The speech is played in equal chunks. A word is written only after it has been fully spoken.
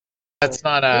That's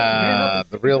not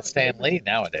the real Stan Lee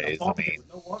nowadays. I mean,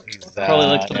 he's Probably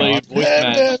like somebody voice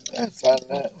matched. that's not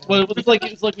it. Well, it was like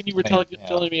when you were Man,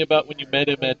 telling me about when you met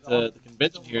him at the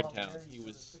convention here in town.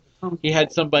 He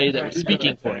had somebody that was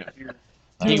speaking for him.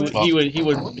 He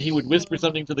would whisper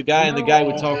something to the guy, and the guy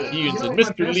would talk to you and say,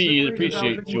 "Mr. Lee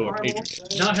appreciates your patronage."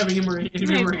 Not having him Give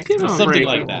him a Something break.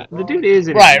 like that. The dude is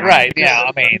in his right, right, 90s. yeah.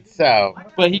 I mean, so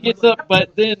But he gets up,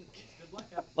 but then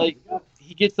like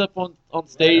he gets up on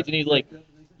stage and he's like,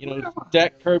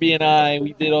 Jack Kirby and I,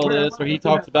 we did all this, or he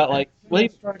talks about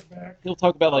he'll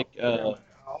talk about like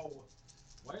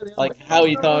how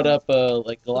he thought up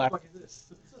like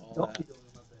Galactus. All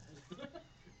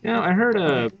that. I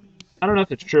heard I don't know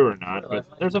if it's true or not, but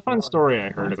there's a fun story I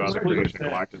heard about the creation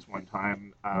of Galactus one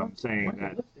time, saying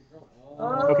that,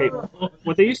 okay,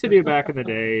 what they used to do back in the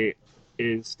day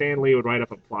is Stan Lee would write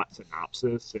up a plot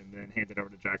synopsis and then hand it over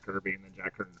to Jack Kirby, and then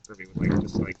Jack Kirby would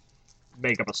just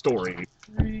make up a story,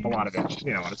 a lot of it,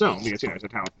 on its own, because he's a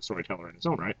talented storyteller in his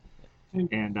own right.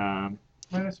 And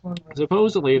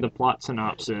supposedly the plot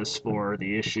synopsis for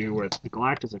the issue where the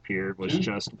Galactus appeared was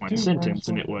just one sentence,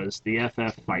 and it was the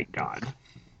FF fight God.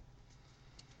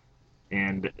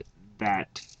 And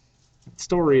that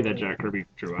story that Jack Kirby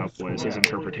drew up was his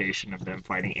interpretation of them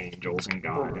fighting angels and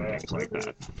God and things like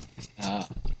that.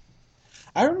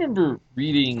 I remember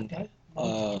reading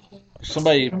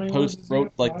somebody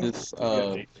wrote like this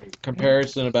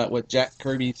comparison about what Jack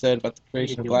Kirby said about the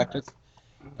creation of Galactus,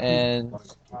 and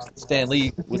Stan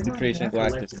Lee was the creation of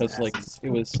Galactus, because it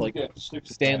was like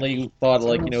Stan Lee thought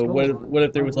what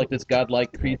if there was like this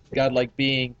godlike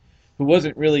being who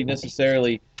wasn't really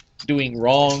necessarily doing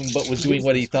wrong, but was doing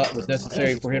what he thought was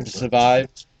necessary for him to survive.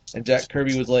 And Jack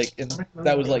Kirby was like, and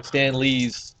that was like Stan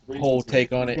Lee's whole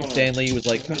take on it. And Stan Lee was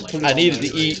like, I needed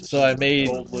to eat, so I made,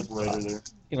 a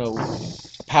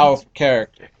powerful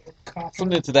character.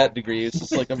 Something to that degree. It's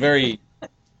just like a very,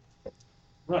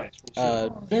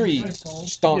 very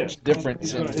staunch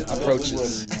difference in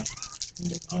approaches.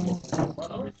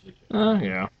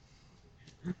 Yeah.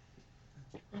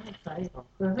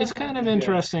 It's kind of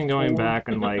interesting going back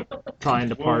and trying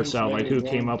to parse out who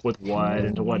came up with what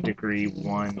and to what degree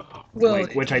one,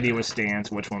 which idea was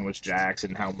Stan's, which one was Jack's,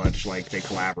 and how much they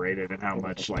collaborated and how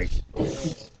much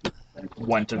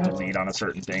one took the lead on a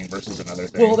certain thing versus another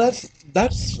thing. Well, that's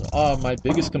my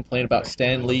biggest complaint about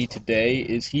Stan Lee today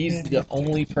is he's the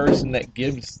only person that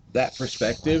gives that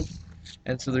perspective.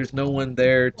 And so there's no one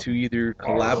there to either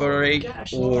collaborate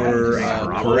or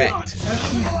correct.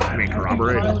 I mean,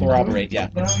 corroborate. Corroborate, yeah.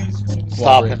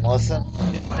 stop and listen.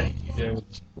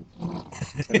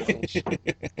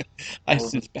 I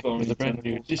suspect with a brand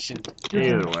new edition.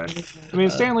 Either way, I mean,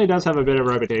 Stan Lee does have a bit of a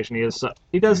reputation.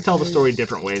 He does tell the story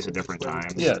different ways at different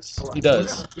times. Yes, he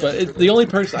does. But the only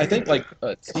person I think,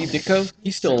 Steve Ditko,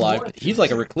 he's still alive. He's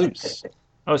like a recluse.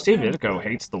 Oh, Steve Ditko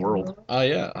hates the world. Oh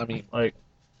yeah, I mean,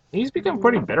 he's become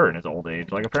pretty bitter in his old age.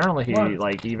 Apparently he,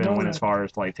 even went as far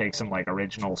as to take some,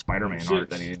 original Spider-Man art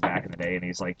that he did back in the day, and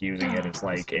he's, using it as,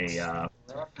 a,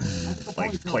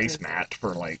 placemat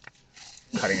for,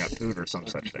 cutting up food or some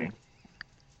such thing.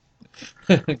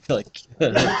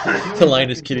 to line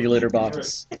his kitty litter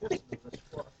box.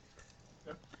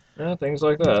 Yeah, things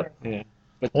like that. Yeah.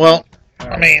 Well,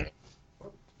 I mean,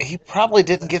 he probably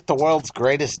didn't get the world's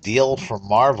greatest deal from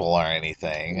Marvel or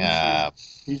anything. I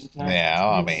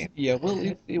mean, Yeah, well,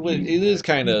 it is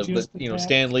kind of, but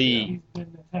Stan Lee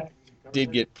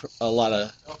did get a lot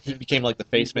of. He became the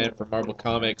face man for Marvel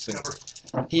Comics, and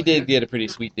he did get a pretty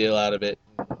sweet deal out of it.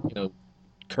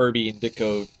 Kirby and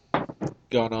Ditko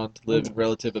gone on to live in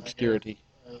relative obscurity.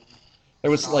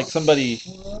 There was somebody.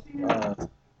 I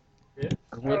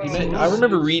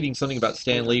remember reading something about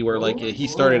Stan Lee where he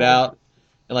started out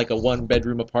in a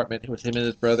one-bedroom apartment with him and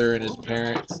his brother and his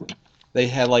parents. They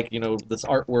had this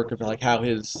artwork of how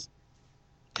his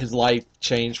life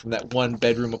changed from that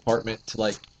one-bedroom apartment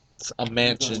to a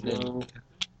mansion in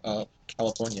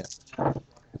California. And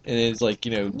it's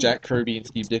Jack Kirby and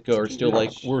Steve Ditko are still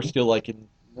we're still in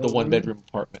the one-bedroom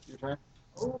apartment.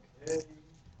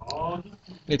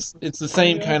 It's the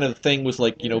same kind of thing with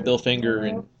Bill Finger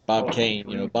and Bob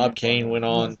Kane. Bob Kane went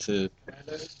on to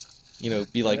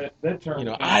be I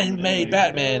made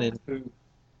Batman, and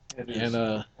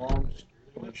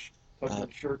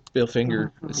Bill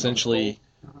Finger essentially.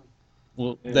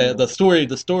 Well,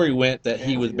 the story went that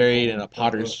he was buried in a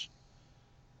potter's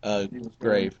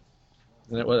grave.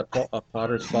 Isn't that what a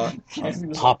potter's spot?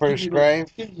 Popper's grave?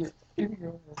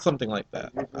 Something like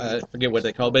that. I forget what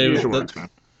they call it, but it was Use your words, man.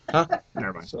 huh?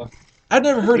 Never mind. I've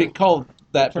never heard it called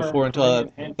that before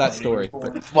until that story.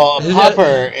 But Well, a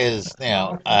pauper is,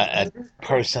 a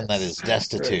person that is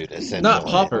destitute, essentially. not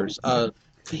paupers.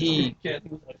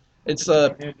 It's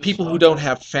people who don't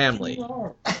have family,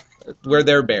 where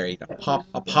they're buried.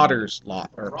 A potter's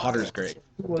lot or a potter's grave.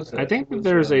 I think that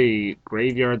there's a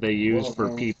graveyard they use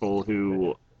for people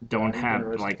who don't have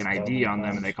like an ID on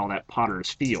them, and they call that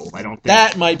Potter's Field. I don't think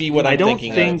That might be what I'm I don't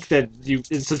thinking think of. that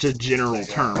it's such a general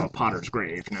term, a Potter's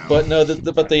grave. No. But no,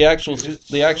 but the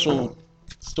actual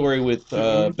story with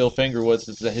Bill Finger was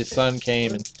is that his son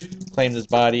came and claimed his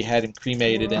body, had him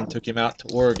cremated, and took him out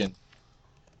to Oregon,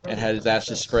 and had his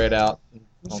ashes spread out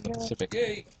on the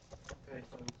Pacific.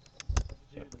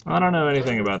 I don't know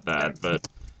anything about that, but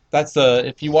That's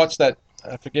if you watch that,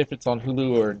 I forget if it's on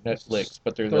Hulu or Netflix,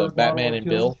 but there's a Batman and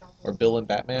Bill, or Bill and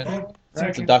Batman.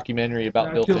 It's a documentary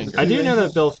about Bill Finger. I do know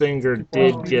that Bill Finger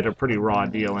did get a pretty raw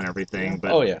deal and everything,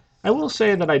 but Oh yeah. I will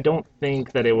say that I don't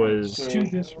think that it was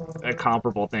a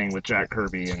comparable thing with Jack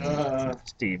Kirby and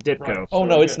Steve Ditko. Oh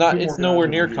no, it's not. It's nowhere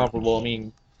near comparable. I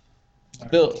mean,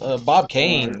 Bob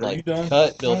Kane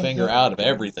cut Bill Finger out of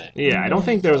everything. Yeah, I don't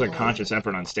think there was a conscious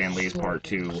effort on Stan Lee's part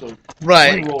to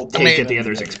Right. take at the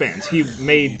other's expense. He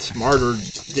made smarter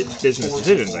business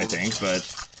decisions, I think,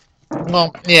 but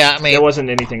Well, yeah, I mean, there wasn't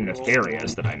anything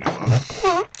nefarious that I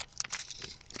know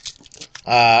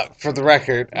of. for the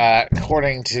record,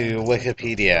 according to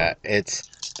Wikipedia, it's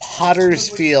Potter's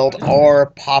Field or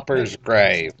Pauper's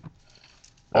Grave,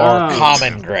 or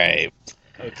Common Grave.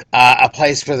 A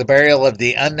place for the burial of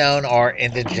the unknown or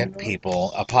indigent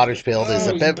people. A potter's field is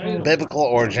a biblical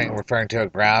origin referring to a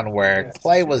ground where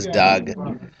clay was dug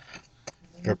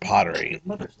for pottery,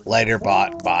 later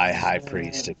bought by high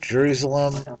priest of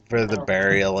Jerusalem for the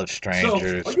burial of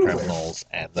strangers, criminals,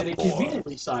 and the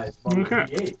poor.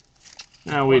 Okay.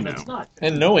 Now we know.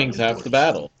 And knowing's half the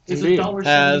battle. Indeed.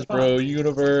 Hasbro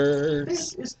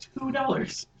Universe. It's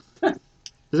 $2.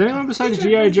 Does anyone besides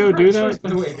G.I. Joe do that?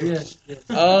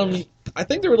 I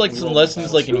think there were like some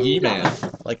lessons like in He-Man,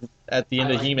 like at the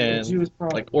end of He-Man,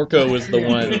 like Orko was the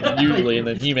one usually, and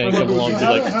then He-Man comes along and be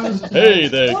like, "Hey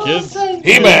there, kids!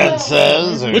 He-Man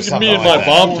says, or Look at me something and my like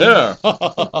bobbed hair."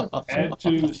 Add 2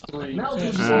 is 3.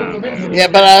 Yeah,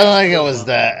 but I don't think it was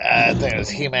that. I think it was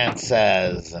He-Man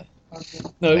Says.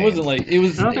 No, it wasn't like it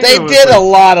was. I don't think They it was did like- a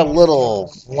lot of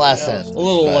little lessons. A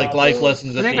little but- like life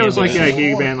lessons. I At think the it was end like of it.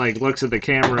 He-Man like looks at the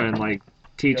camera and like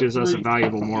teaches us a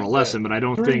valuable moral lesson, but I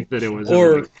don't think that it was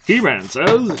Or- He-Man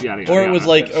says yada yada. Or it was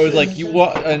like you.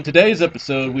 In today's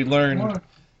episode, we learned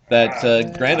that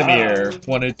Granomir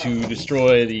wanted to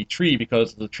destroy the tree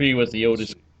because the tree was the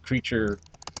oldest creature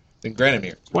than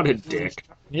Granomir. What a dick.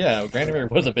 Yeah, Granomir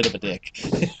was a bit of a dick.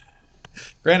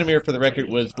 Granomir, for the record,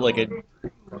 was like an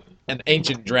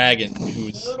ancient dragon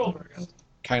who's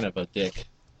kind of a dick.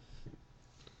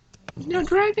 You know,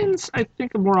 dragons, I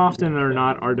think more often than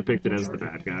not, are depicted as the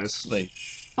bad guys. Like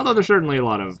Although there's certainly a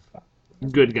lot of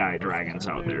good guy dragons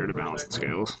out there to balance the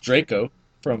scales. Draco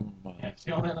from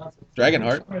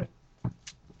Dragonheart,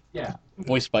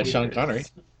 voiced by Sean Connery.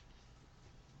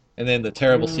 And then the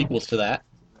terrible sequels to that.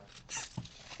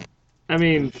 I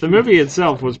mean, the movie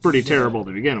itself was pretty terrible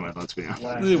to begin with, let's be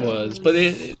honest. It was, but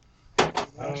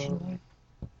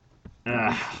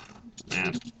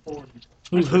Man.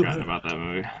 I forgot about that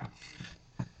movie.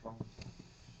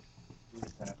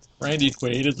 Randy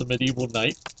Quaid is a medieval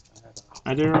knight.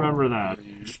 I do remember that.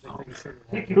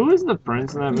 Who was the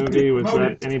prince in that movie? Was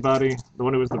that anybody? The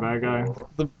one who was the bad guy?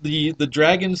 The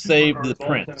dragon saved the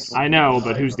prince. I know,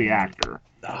 but who's the actor?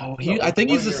 Oh, I think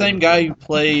he's the same guy who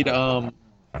played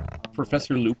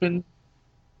Professor Lupin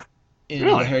in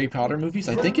Really? the Harry Potter movies.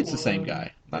 I think it's the same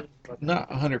guy. Not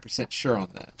 100% sure on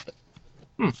that.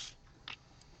 But.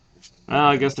 Well,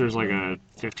 I guess there's like a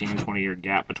 15, 20 year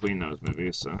gap between those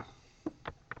movies, so.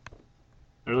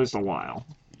 Or at least a while.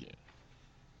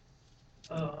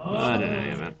 But in any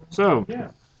event. So,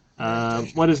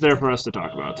 what is there for us to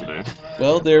talk about today?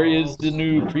 Well, there is the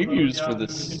new previews for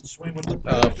this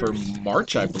for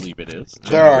March, I believe it is.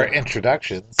 There are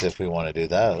introductions if we want to do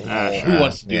those. Who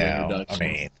wants to do Yeah, introductions? I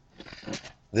mean,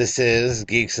 this is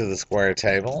Geeks of the Square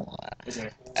Table,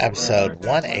 episode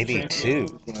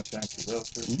 182.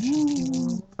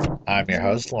 I'm your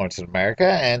host, Lawrence of America,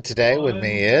 and today with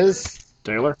me is...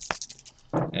 Taylor?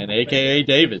 And AKA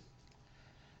David.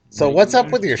 So what's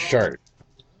up with your shirt?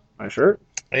 My shirt?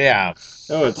 Yeah.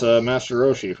 Oh, it's Master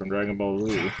Roshi from Dragon Ball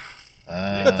Z.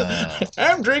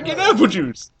 I'm drinking apple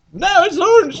juice. Now it's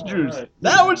orange juice.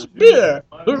 Now it's beer.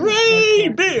 Hooray,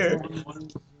 beer!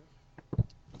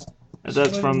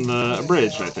 That's from the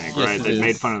Abridged, I think, Yes, right? it They is.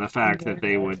 made fun of the fact that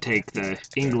they would take the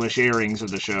English airings of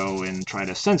the show and try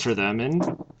to censor them and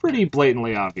pretty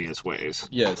blatantly obvious ways.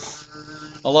 Yes,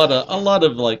 a lot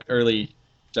of like early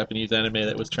Japanese anime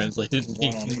that was translated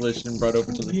in English and brought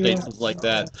over to the States was like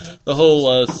that. The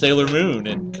whole Sailor Moon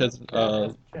and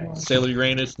Sailor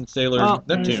Uranus and Sailor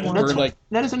Neptune were like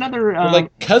That is another. were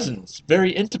like cousins,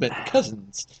 very intimate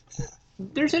cousins.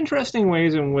 There's interesting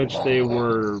ways in which they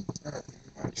were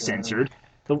censored.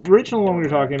 The original one we were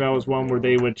talking about was one where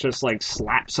they would just like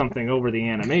slap something over the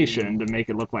animation to make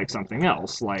it look like something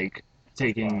else, like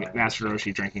taking Master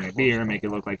Roshi drinking a beer and make it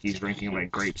look like he's drinking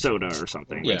like grape soda or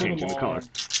something, by changing the color.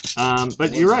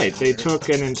 But you're right, they took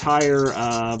an entire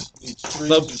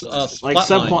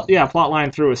plot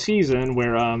line through a season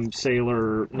where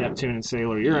Sailor Neptune and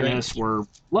Sailor Uranus were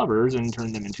lovers and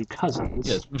turned them into cousins.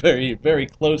 Yes, very, very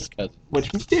close cousins.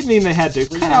 Which did mean they had to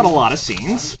cut out a lot of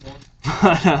scenes.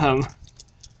 But,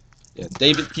 yeah,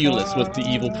 David Thewlis was the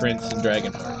evil prince in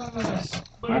Dragonheart.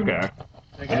 Okay.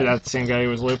 Is that the same guy who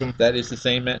was Lupin? That is the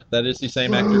same actor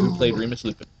who played Remus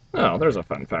Lupin. Oh, there's a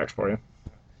fun fact for you.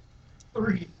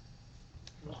 3.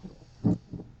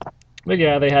 But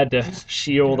yeah, they had to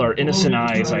shield our innocent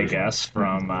eyes, I guess,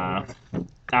 from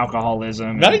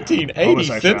alcoholism.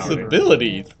 1980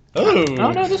 sensibilities. Oh.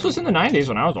 No, this was in the 90s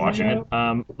when I was watching it.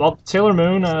 Well, Sailor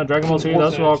Moon, Dragon Ball Z,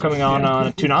 those were all coming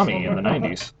on Toonami in the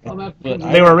 90s.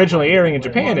 They were originally airing in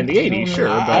Japan in the 80s, sure,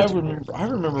 but... I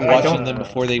remember watching them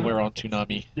before they were on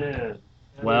Toonami.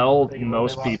 Well,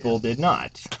 most people did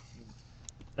not.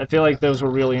 I feel like those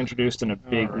were really introduced in a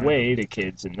big way to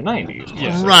kids in the 90s.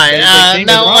 Yes. Right.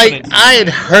 Now, like, I had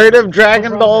heard of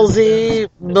Dragon Ball Z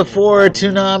before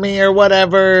Toonami or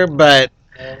whatever, but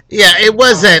yeah, it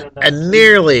wasn't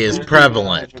nearly as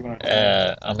prevalent.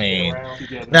 I mean,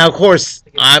 now of course,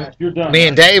 me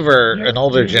and Dave are an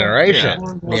older generation.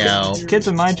 You know, kids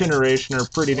of my generation are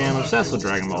pretty damn obsessed with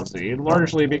Dragon Ball Z,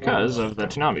 largely because of the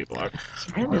Toonami blog.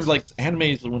 I remember like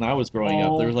animes when I was growing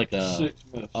up. There was like a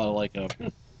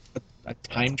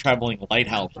time traveling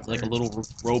lighthouse with like a little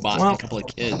robot and a couple of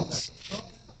kids.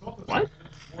 What?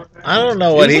 I don't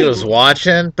know what he was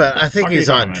watching, but I think he's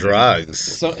on drugs.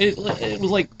 So it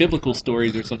was like biblical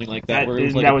stories or something like that. Where it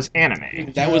was like that was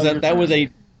anime. That was a.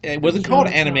 It wasn't called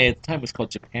anime at the time. It was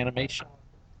called Japanimation.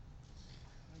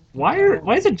 Why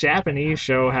is a Japanese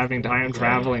show having time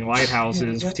traveling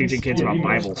lighthouses teaching kids about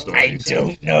Bible stories? I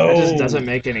don't know. It just doesn't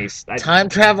make any. Time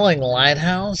traveling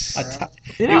lighthouse. I'm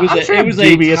dubious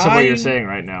of what you're saying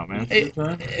right now, man.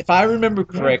 If I remember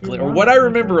correctly, or what I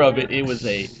remember of it, it was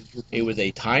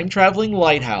a time traveling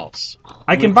lighthouse.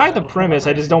 I can buy the premise.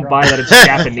 I just don't buy that it's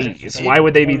Japanese. Why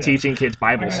would they be teaching kids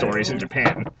Bible stories in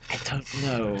Japan? I don't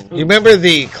know. You remember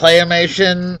the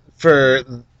claymation for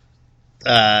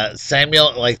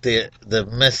Samuel, like the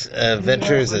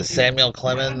misadventures of Samuel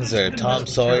Clemens or Tom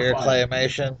Sawyer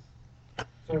claymation?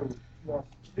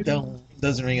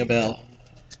 Doesn't ring a bell.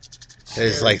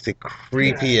 It's like the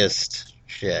creepiest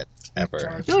shit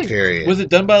ever. Period. Was it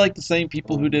done by like the same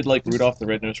people who did like Rudolph the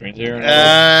Red-Nosed Reindeer?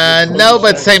 No,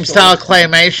 but same style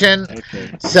claymation.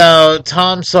 Okay. So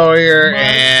Tom Sawyer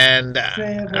and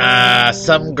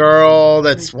some girl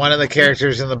that's one of the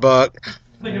characters in the book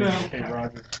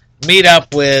meet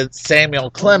up with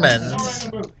Samuel Clemens.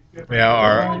 You know,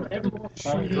 or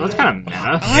that's kind of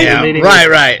meta.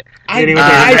 Right. Meeting with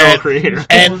the real creator.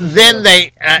 And then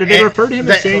they did they refer to him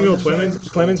as Samuel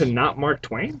Clemens and not Mark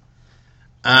Twain?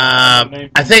 I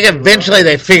think eventually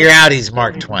they figure out he's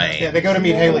Mark Twain. Yeah, they go to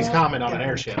meet Haley's Comet on an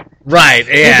airship. Right.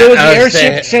 Yeah. There was an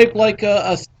airship shaped like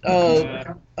a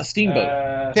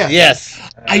steamboat. Yeah. Yes.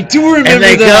 I do remember. And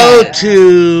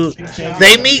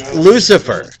they meet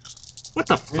Lucifer. What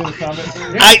the fuck?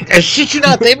 I shit you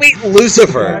not, they meet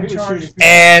Lucifer,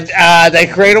 and they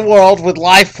create a world with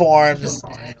life forms,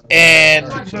 and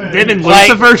didn't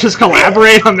Lucifer just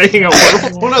collaborate on making a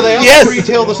world? Well, no, they also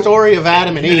retell the story of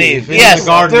Adam and Eve in the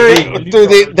Garden of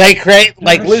Eden. They create,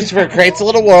 like, Lucifer creates a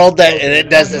little world that it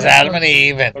does this Adam and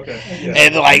Eve,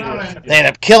 and like they end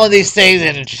up killing these things,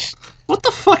 and just. What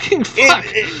the fucking fuck?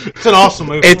 It's an awesome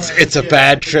movie. It's a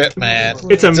bad trip, man.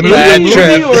 It's a bad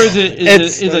trip. Or is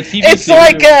it a TV It's series?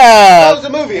 like That was a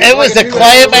movie. It was a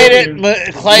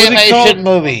claymation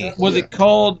movie. Was it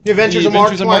called The Adventures of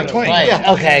Mark Twain? Right.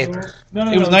 Yeah. Okay.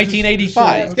 It was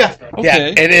 1985. Yeah. Okay.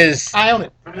 Yeah, it is I own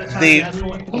it.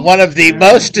 one of the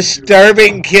most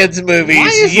disturbing kids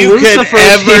movies you could Lucifer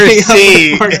ever teaming up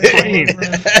see. with Mark Twain?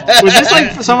 Was this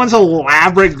like someone's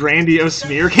elaborate, grandiose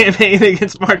smear campaign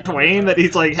against Mark Twain that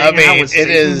he's like hanging out with? It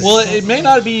is. Well, it may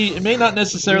not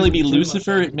necessarily be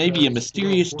Lucifer. It may be a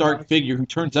mysterious dark figure who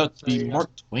turns out to be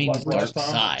Mark Twain's dark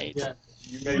side.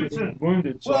 You may get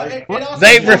wounded. So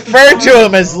They refer to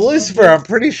him as Lucifer, I'm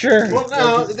pretty sure. Well,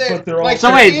 no, But they're all- like,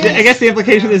 So wait, I guess the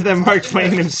implication is that Mark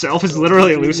Twain himself is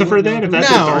literally Lucifer then, if that's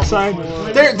his No. dark side?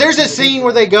 there's a scene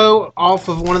where they go off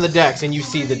of one of the decks and you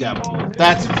see the devil.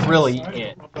 That's really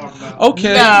it.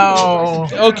 Okay. No.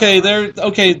 Okay.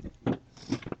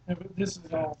 This is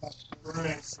all about the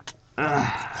race.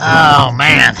 Oh,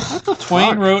 man.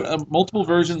 Twain wrote multiple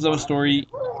versions of a story.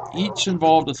 Each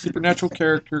involved a supernatural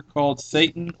character called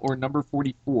Satan or Number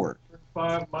 44.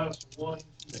 5 minus 1.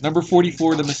 Number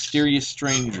 44, the mysterious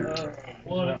stranger.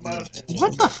 1 minus 1.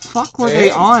 What the fuck were they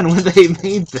on when they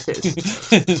made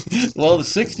this? Well, the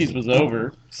 60s was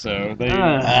over, so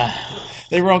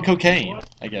they were on cocaine,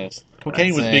 I guess.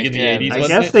 Cocaine was big in the 80s, I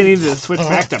wasn't guess it? they needed to switch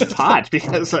back to pot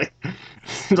because like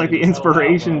the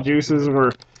inspiration juices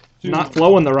were not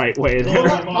flowing the right way there.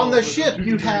 Well, on the ship,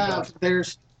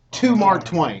 there's two Mark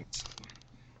Twains.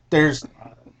 There's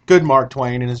good Mark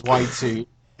Twain in his white suit,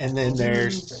 and then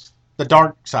there's the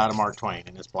dark side of Mark Twain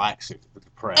in his black suit. The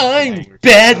depressed and angry.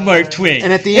 bad Mark Twain.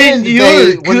 And at the end,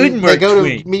 when they go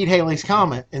to meet Haley's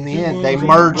Comet, in the end, they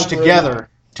merge together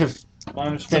to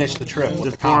finish the trip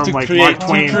with the Form comet. like Mark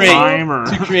Twain Prime or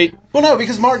to create Well, no,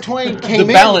 because Mark Twain came the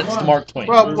in. balanced Mark Twain.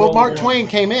 Well, Mark Twain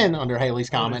came in under Haley's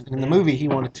Comet, and in the movie, he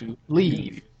wanted to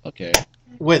leave Okay.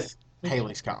 with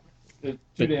Haley's Comet.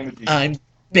 I'm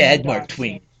bad Mark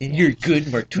Twain, and you're good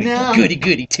Mark Twain. No. Goody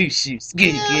goody two shoes.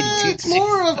 Goody Yeah, goody two it's shoes.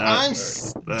 more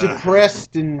of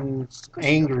depressed and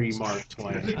angry Mark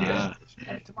Twain.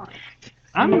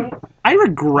 I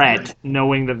regret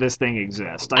knowing that this thing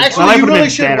exists. I Actually, thought I you would've really been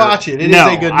should better. watch it. It is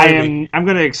no, a good movie. I'm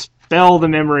going to expel the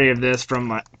memory of this from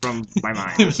my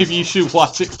mind. Maybe you should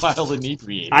watch it while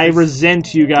inebriated. I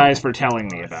resent you guys for telling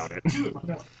me about it.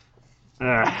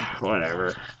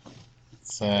 Whatever.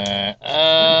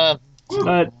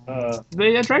 But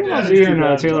the Dragon Ball Z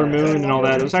and Sailor Moon and all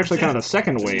that, it was actually kind of the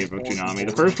second wave of Toonami.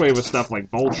 The first wave was stuff like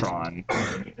Voltron.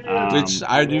 Which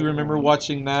I do remember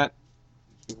watching that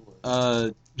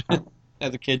as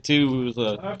a kid too. It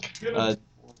was a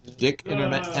Dick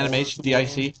Animation,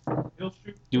 DIC.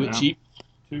 Do it Yeah. cheap.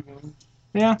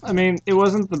 Yeah, I mean, it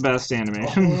wasn't the best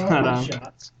animation, but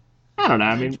I don't know.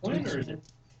 I mean,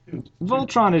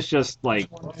 Voltron is just like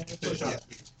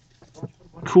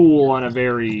cool on a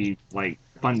very like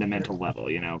fundamental level,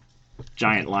 you know,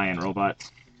 giant lion robot.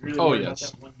 Oh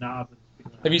yes.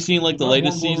 Have you seen like the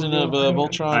latest season of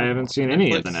Voltron? I haven't seen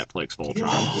any of the Netflix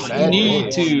Voltron. You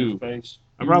need to.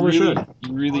 I probably You really- should.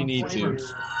 You really need to.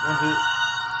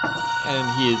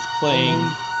 And he is playing.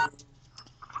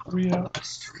 3 out.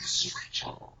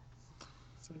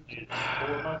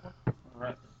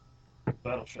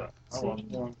 Battle shot. I lost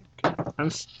 1. I'm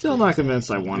still not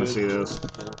convinced I want to see this.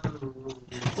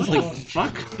 It's like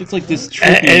Fuck. It's like this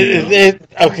trippy.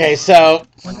 Okay, so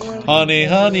Honey,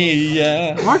 honey,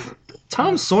 yeah. Mark,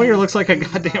 Tom Sawyer looks like a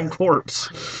goddamn corpse.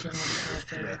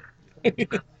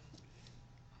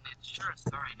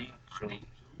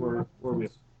 Where we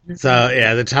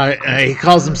he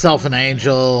calls himself an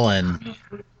angel, and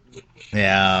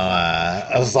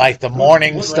it was like the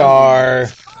Morning Star,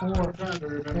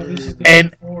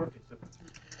 and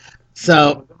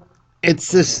so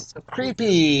it's this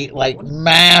creepy like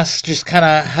mass just kind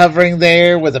of hovering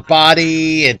there with a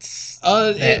body. It's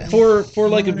For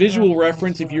like a visual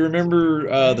reference, if you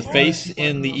remember the face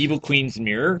in the Evil Queen's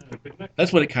mirror,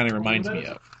 that's what it kind of reminds me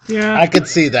of. Yeah. I could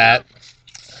see that.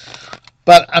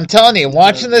 But I'm telling you,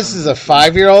 watching this as a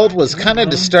 5-year-old was kind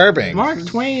of disturbing. Mark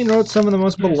Twain wrote some of the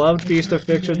most beloved piece of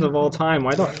fictions of all time.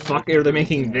 Why the fuck are they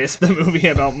making this the movie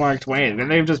about Mark Twain? Then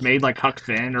they've just made like Huck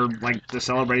Finn or like the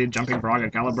celebrated Jumping Frog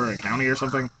at Caliburn County or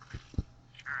something.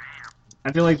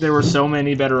 I feel like there were so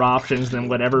many better options than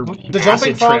whatever. The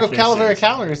Jumping Frog of Calavera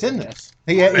Calendar is in this.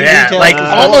 He Yeah, tells like the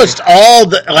story. almost all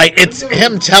the it's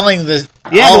him telling the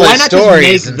Yeah, all but why his not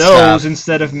stories just make and those stuff.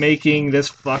 instead of making this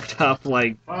fucked up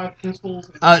like 5 pistols.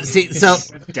 See, so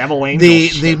devil angel?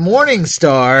 the Morning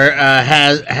Star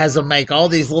has them make all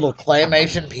these little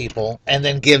claymation people and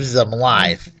then gives them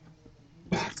life.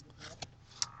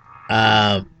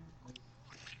 Kind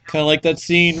of like that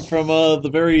scene from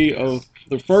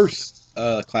the first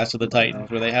Clash of the Titans,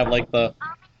 where they have like the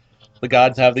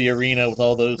gods have the arena with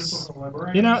all those.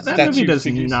 You know, that statue movie does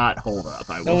figures. not hold up.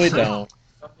 I will No, it say. don't.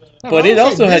 But it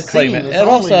also had claymation. It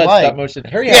also had stop motion.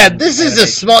 Yeah, this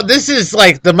is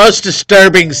like the most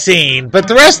disturbing scene, but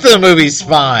the rest of the movie's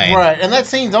fine. Right, and that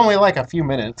scene's only like a few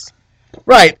minutes.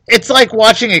 Right. It's like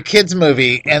watching a kids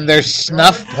movie and there's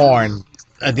snuff porn,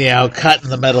 cut in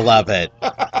the middle of it.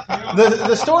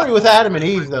 The story with Adam and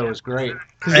Eve, though, is great.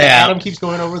 Because Yeah. Adam keeps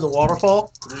going over the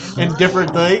waterfall and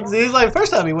different things. He's like,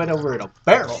 first time he went over in a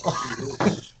barrel.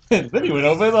 Then he went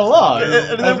over the log.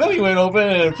 And then he went over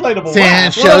an inflatable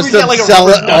Sand raft. shows them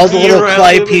all the little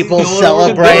clay people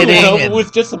celebrating, And then he went over and,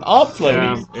 with just some arm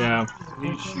floaties. Yeah.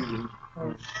 He's shooting.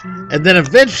 and then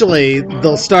eventually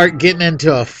they'll start getting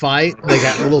into a fight. They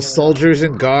got little soldiers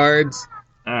and guards,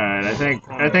 All right,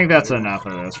 I think that's enough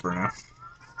of this for now.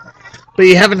 but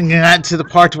you haven't gotten to the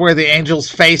part where the angel's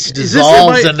face this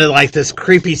dissolves like- into like this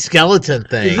creepy skeleton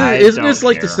thing. Isn't this don't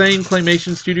like the care. same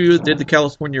claymation studio that did the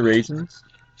California Raisins?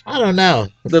 I don't know.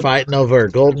 They're fighting over a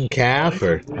golden calf,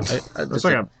 or Looks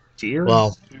like a deer.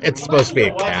 well, it's supposed to be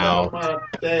a cow.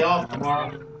 Day off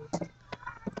tomorrow.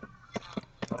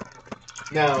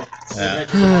 No. It's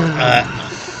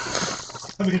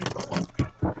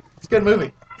a good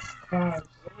movie.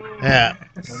 Yeah.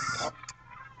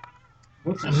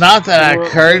 Not that I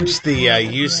encourage the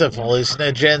use of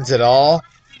hallucinogens at all,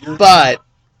 but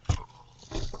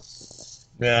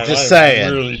Man, Just I'm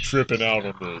saying. really tripping out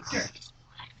on this.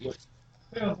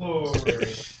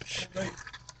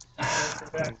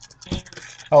 I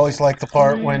always like the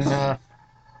part when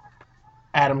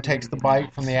Adam takes the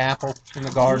bite from the apple in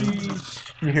the garden.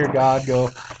 You hear God go,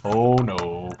 "Oh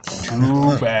no,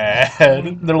 too bad."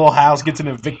 Their little house gets an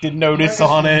evicted notice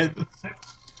on it.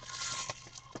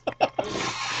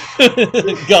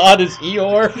 God is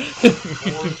Eeyore.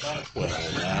 Well,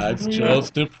 that's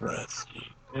just depressing.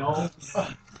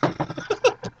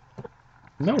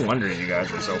 No wonder you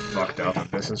guys are so fucked up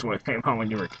if this is what came on when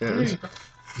you were kids.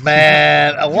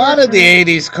 man, a lot of the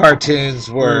 '80s cartoons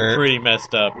We're were pretty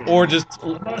messed up. Or just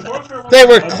they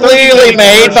were clearly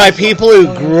made by people who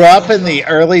grew up in the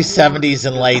early '70s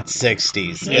and late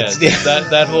 '60s. yeah, It's-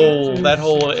 that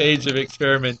whole age of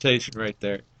experimentation right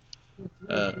there.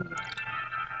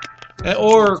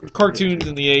 Or cartoons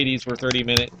in the 80s were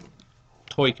 30-minute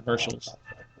toy commercials.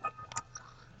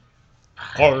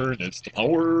 Harness the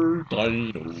power,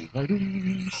 dino.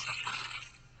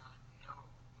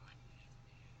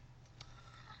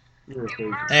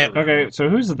 and Okay, so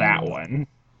who's that one?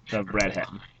 The redhead.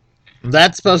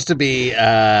 that's supposed to be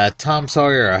Tom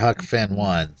Sawyer or Huck Finn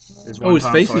 1. Is Oh, one his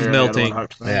Tom face Sawyer, is the other one melting.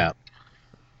 Huck Finn? Yeah.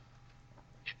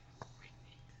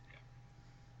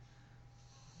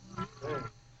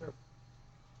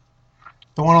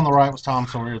 The one on the right was Tom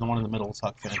Sawyer. The one in the middle was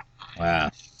Huck Finn. Wow.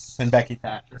 And Becky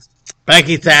Thatcher.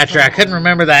 Becky Thatcher. I couldn't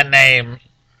remember that name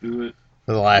Do it.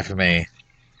 for the life of me.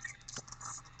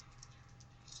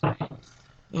 Oh.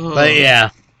 But yeah.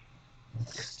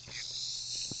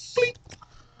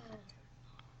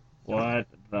 What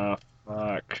the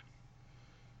fuck?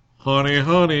 Honey,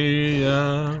 honey,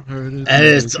 I heard it. And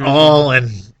it's all in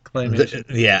claymation.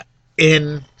 yeah,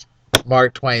 in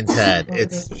Mark Twain's head.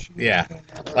 It's yeah.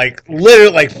 Like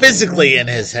literally like physically in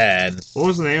his head. What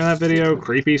was the name of that video?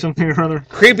 Creepy something or other?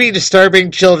 Creepy, disturbing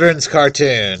children's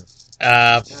cartoon.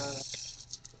 Yeah,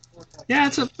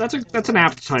 that's an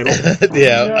apt title.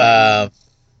 yeah.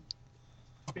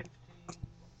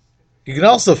 You can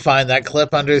also find that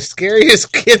clip under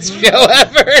Scariest Kids Show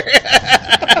Ever.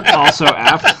 Also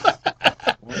apt.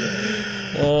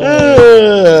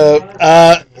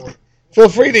 Feel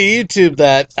free to YouTube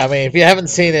that. I mean, if you haven't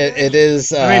seen it, it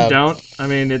is. I mean, don't. I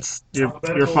mean,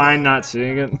 you're fine not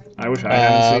seeing it. I wish I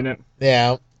hadn't seen it.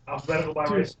 Yeah, Alphabetical by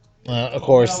race. of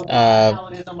course.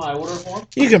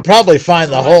 You can probably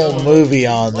find the whole movie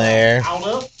on there.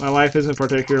 My life isn't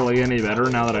particularly any better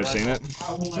now that I've seen it.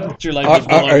 Your life is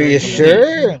no Are longer you complete.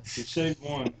 sure? You saved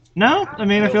one. No, I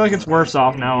mean, I feel like it's worse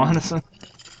off now, honestly.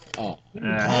 Oh.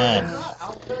 Yeah.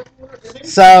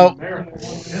 So,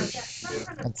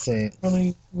 let's see. How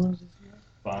many was it?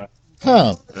 5.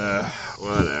 Huh.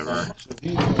 Whatever. So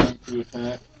he's going to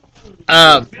attack.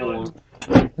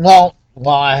 Well,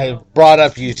 while I brought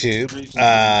up YouTube,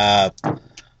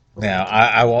 now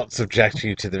I won't subject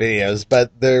you to the videos,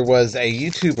 but there was a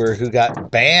YouTuber who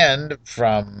got banned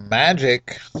from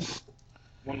Magic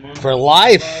for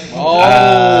life.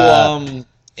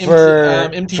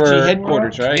 MTG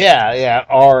headquarters, right? Yeah,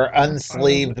 or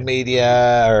Unsleeved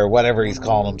Media, or whatever he's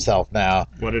calling himself now.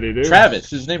 What did he do? Travis.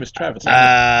 His name is Travis.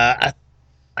 I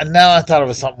thought it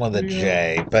was something with a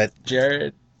J, but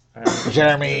Jared.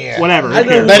 Jeremy. Whatever. I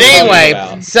know who cares? But what you're talking anyway,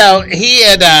 about. so he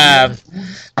had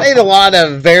made a lot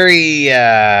of very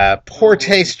poor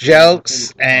taste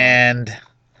jokes, and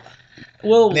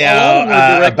Well, Yeah, a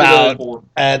lot of them were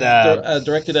directed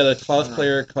directed at a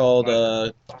cosplayer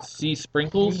called C.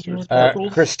 Sprinkles, or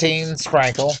Sparkles, Christine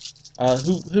Sprankle.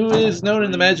 who is known in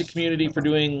the Magic community for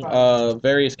doing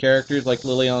various characters like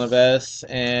Liliana Vess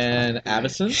and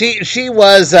Avison. She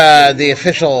was the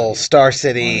official Star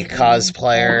City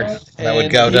cosplayer that would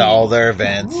And go he- to all their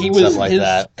events He and was stuff like his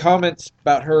that. comments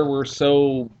about her were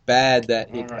so bad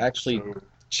that it actually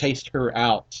chased her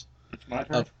out. My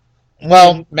turn.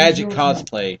 Well, Magic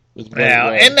cosplay was what now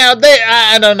it was. and now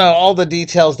I don't know all the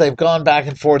details. They've gone back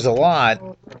and forth a lot,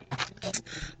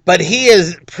 but he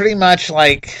is pretty much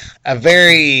like a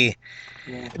very.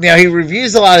 He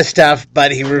reviews a lot of stuff,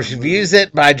 but he reviews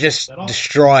it by just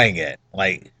destroying it.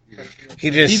 Like he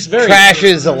He's just very-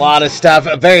 trashes a lot of stuff.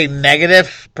 A very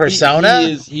negative persona,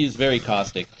 He's very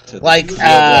caustic to the, Like, to the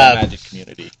overall Magic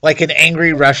community. like an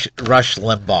angry Rush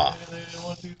Limbaugh.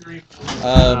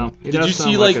 He Did does you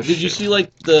sound see like like a did you shit. see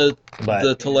like the But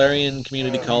Tolarian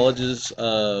Community College's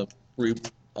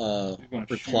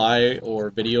reply or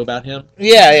video about him?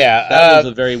 yeah. That was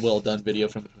a very well done video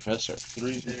from the professor.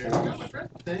 Threes and fours.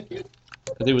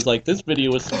 Because it was like, this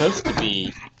video was supposed to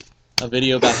be a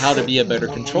video about how to be a better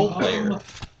control player.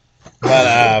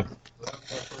 But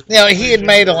he had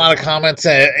made a lot of comments,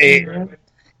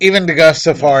 even to go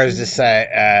so far as to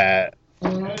say,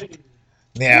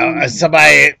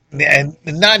 somebody, and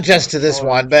not just to this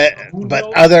one, but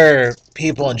other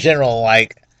people in general,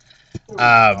 like,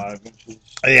 5 inches.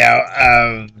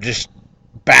 just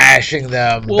bashing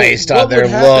them Well, based what on their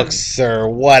would happen- looks or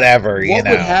whatever, What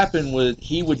would happen was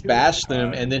he would bash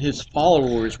them, and then his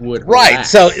followers would Right. react.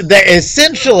 So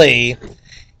essentially,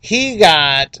 he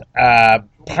got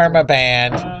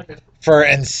permabanned for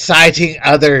inciting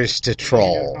others to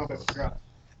troll,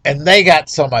 and they got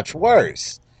so much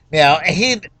worse.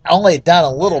 He'd only done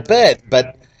a little bit,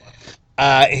 but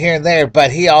here and there.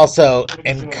 But he also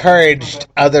encouraged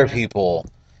other people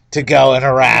to go and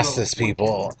harass these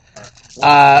people.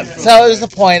 So it was the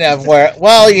point of where,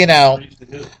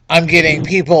 I'm getting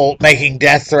people making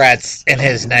death threats in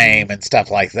his name and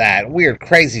stuff like that. Weird,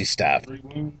 crazy stuff. 3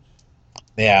 wounds.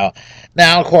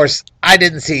 Now, of course, I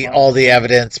didn't see all the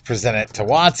evidence presented to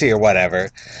WotC or whatever,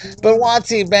 but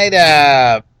WotC made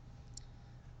a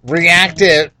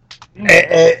reactive.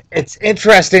 It's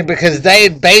interesting because they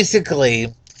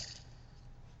basically.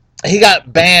 He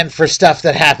got banned for stuff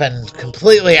that happened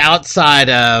completely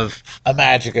outside of a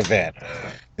Magic event.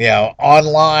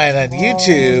 Online on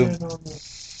YouTube.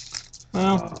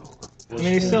 Well, I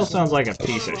mean, he still sounds like a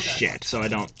piece of shit, so I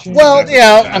don't. Well, that's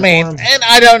bad I mean, for him. and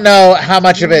I don't know how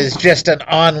much of it is just an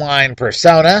online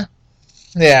persona.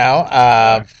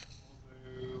 Jeremy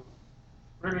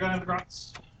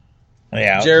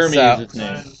so- is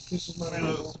his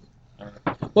name.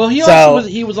 Well, So-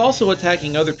 he was also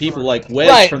attacking other people like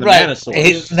Wedge from the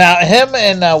Manosaurs. Now, him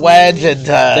and Wedge and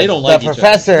They don't like the each other.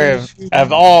 professor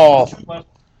have all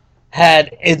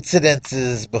had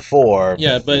incidences before.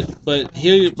 Yeah, but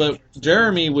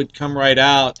Jeremy would come right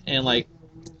out and like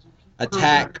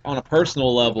attack on a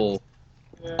personal level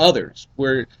others,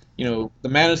 where the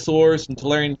Manosaurs and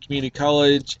Tolarian Community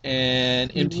College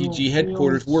and MTG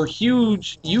headquarters were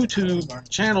huge YouTube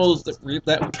channels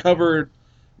that covered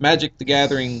Magic the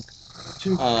Gathering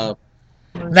Now,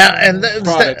 and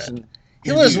products. And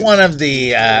he was one of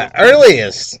the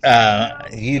earliest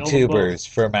YouTubers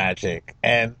for Magic,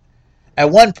 and at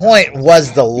one point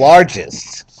was the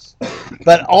largest.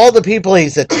 But all the people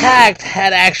he's attacked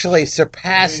had actually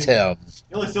surpassed him.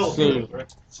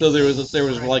 so there was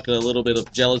like a little bit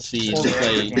of jealousy in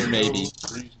play, maybe.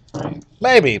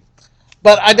 Maybe,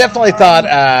 but I definitely thought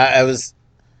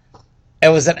it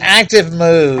was an active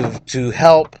move to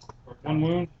help 1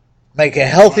 wound. make a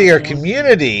healthier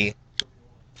community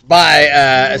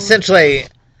by essentially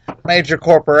major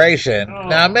corporation.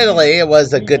 Now, admittedly, it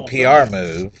was a good PR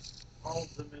move,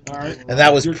 and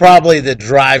that was probably the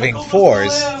driving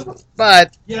force.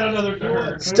 But Yeah, another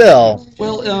turn. still,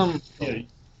 Well, Yeah, you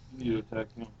need to attack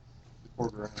him.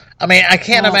 I mean, I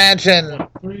can't imagine,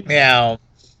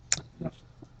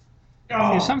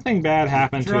 If something bad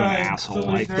happened to an asshole,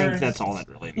 I think that's all that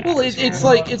really matters.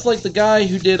 Well, it's like the guy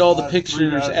who did all the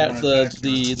pictures at the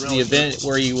event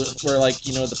where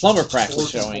the plumber crack was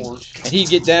showing, and he'd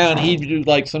get down, he'd do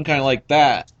like some kind of like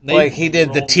that. like he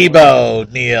did the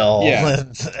Tebow kneel. Yeah.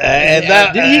 and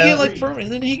that, did he get like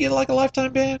Didn't he get like a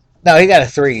lifetime ban? No, he got a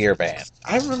 3-year ban.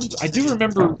 I do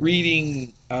remember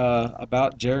reading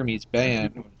about Jeremy's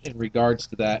ban in regards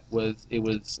to that. It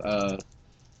was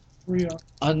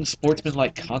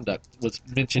unsportsmanlike conduct was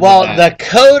mentioned. Well, in the that.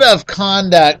 code of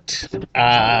conduct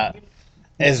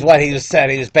is what he said.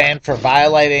 He was banned for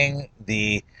violating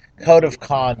the code of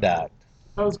conduct.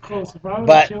 That was close. If I would've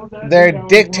But killed that they're dude, I would've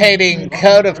dictating won.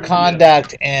 code of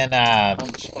conduct in a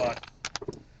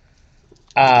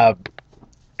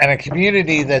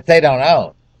community that they don't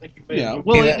own. Yeah,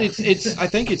 well, Yeah. it's I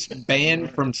think it's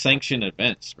banned from sanctioned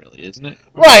events, really, isn't it?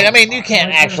 Right. I mean, you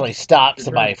can't actually stop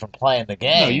somebody from playing the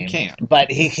game. No, you can't.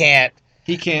 But he can't.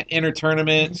 He can't enter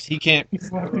tournaments. He can't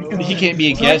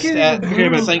be a guest at Okay,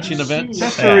 but sanctioned events.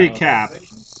 Just to Yeah. recap,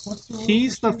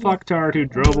 he's the fucktard who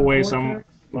drove away some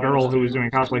girl who was doing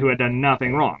cosplay who had done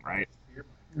nothing wrong, right?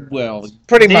 Well,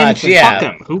 Pretty Then much, fuck yeah.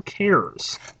 him. Who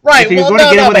cares? Right. If he's Well, going to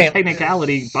no, get no, in with I a mean,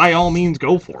 technicality, by all means,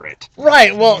 go for it.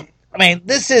 right. Well, I mean,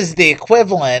 this is the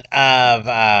equivalent of,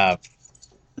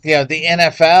 the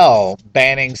NFL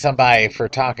banning somebody for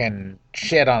talking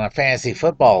shit on a fantasy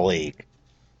football league.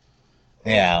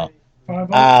 I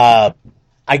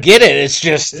get it. It's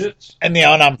just, and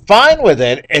I'm fine with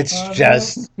it. It's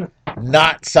just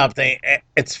not something.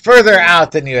 It's further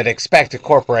out than you would expect a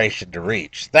corporation to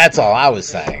reach. That's all I was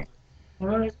saying.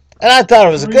 And I thought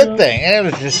it was a good thing. And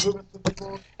it was just,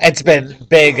 it's been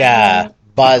big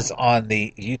buzz on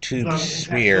the YouTube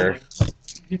sphere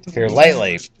here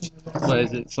lately. what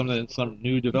is it? Some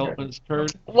new developments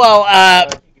occurred? Well,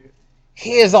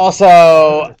 he is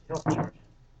also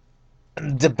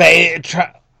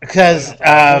because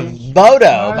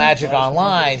Moto Magic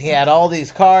Online, he had all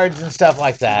these cards and stuff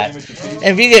like that. And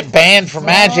if you get banned from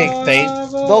Magic,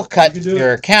 they'll cut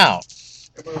your account.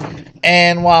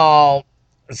 And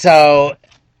so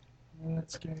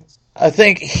I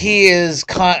think he is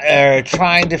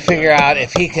trying to figure out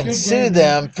if he can sue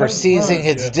them for seizing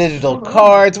his digital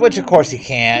cards, which of course he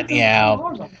can't.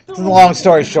 So the long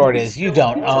story short is you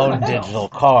don't own digital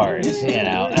cards,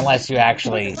 unless you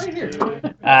actually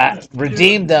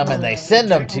redeem them and they send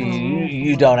them to you.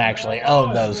 You don't actually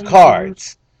own those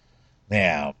cards.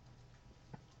 And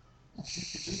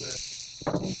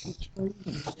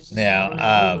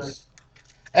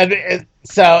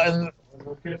so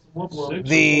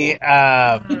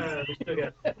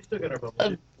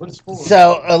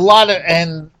a lot of,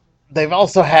 and they've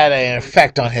also had an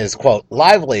effect on his quote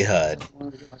livelihood,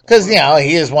 because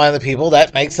he is one of the people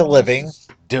that makes a living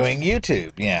doing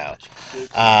YouTube.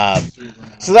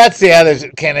 So that's the other.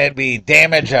 Can it be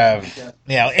damage of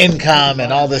income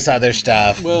and all this other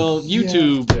stuff? Well,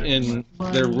 YouTube in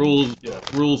their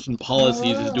rules and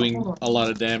policies is doing a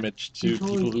lot of damage to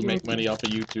people who make money off of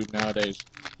YouTube nowadays.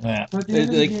 Yeah.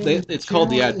 It's called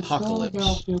the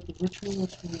apocalypse.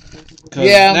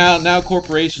 Yeah. Now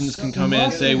corporations can come in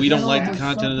and say, we don't like the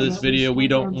content of this video. We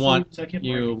don't want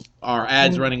our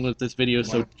ads running with this video.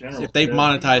 So if they've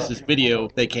monetized this video,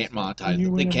 they can't monetize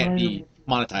it. They can't be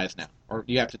monetized now, or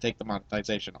you have to take the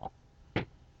monetization off.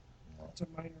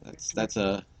 That's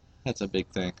a big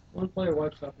thing.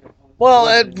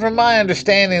 Well, from my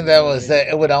understanding, though, is that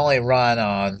it would only run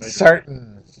on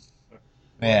certain.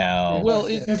 Well,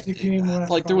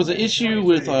 like there was an issue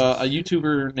with a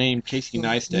YouTuber named Casey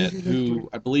Neistat, who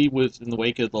I believe was in the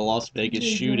wake of the Las Vegas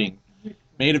shooting,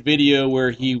 made a video where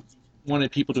he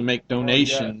wanted people to make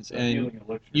donations, and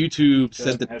YouTube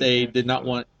said that they did not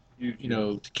want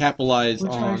to capitalize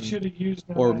on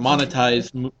or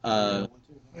monetize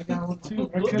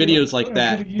videos like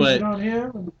that. But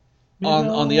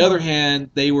on the other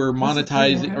hand, they were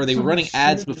monetizing, or they were running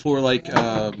ads before, like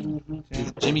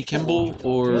Jimmy Kimmel,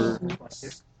 or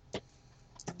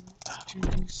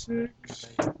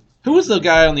who was the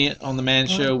guy on the Man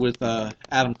Show with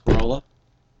Adam Carolla?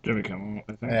 Jimmy Kimmel,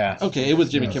 I think. Yeah. Okay, it was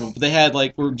Jimmy Kimmel. But they had,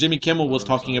 like, where Jimmy Kimmel was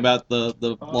talking about the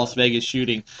Las Vegas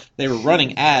shooting, they were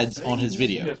running ads on his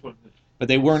video. But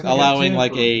they weren't allowing,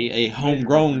 like, a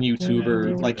homegrown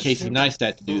YouTuber like Casey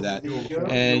Neistat to do that.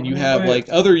 And you have, like,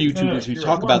 other YouTubers who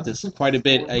talk about this quite a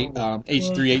bit.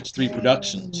 H3H3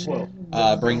 Productions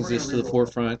brings this to the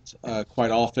forefront quite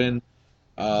often,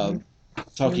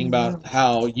 talking about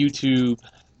how YouTube,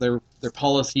 their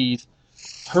policies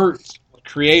hurt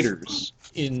creators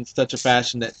in such a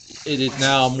fashion that it is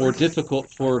now more difficult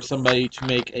for somebody to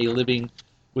make a living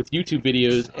with YouTube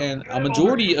videos, and a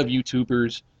majority of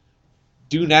YouTubers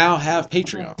do now have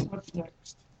Patreon.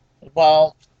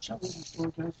 Well,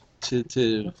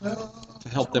 to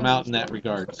help them out in that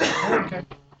regard.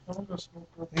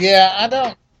 yeah, I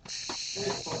don't.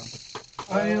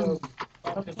 I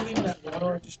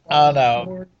don't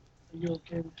know.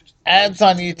 Ads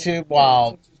on YouTube,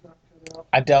 while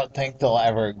I don't think they'll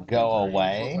ever go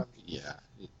away. Yeah.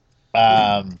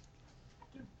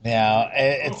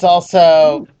 It's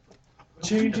also,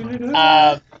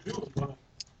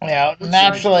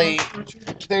 naturally,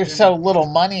 there's so little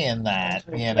money in that,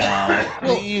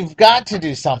 you've got to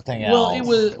do something else. Well, it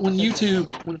was when they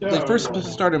first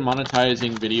started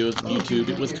monetizing videos on YouTube,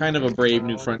 it was kind of a brave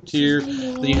new frontier.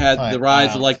 Then you had the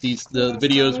rise of, like, the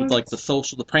videos with, like,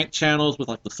 the prank channels with,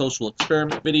 like, the social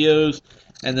experiment videos,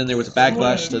 and then there was a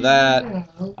backlash to that.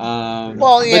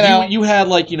 You had,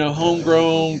 like,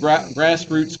 homegrown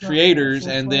grassroots creators,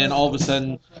 and then all of a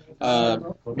sudden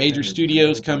major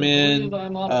studios come in,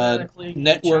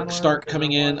 networks start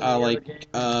coming in, like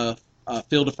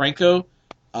Phil DeFranco.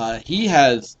 He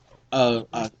has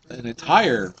an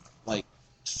entire like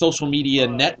social media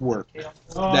network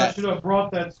I that should have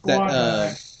brought that that squad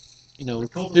back.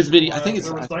 his video. I think it's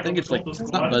like it's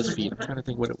not BuzzFeed. I'm trying to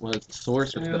think what it was, the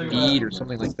source or the feed or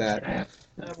something like that.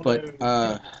 But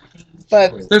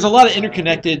But there's a lot of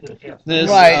interconnectedness.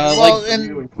 right, well,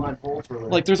 and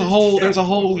Like there's a whole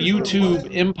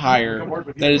YouTube empire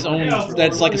that is owned,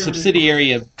 that's like a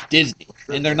subsidiary of Disney,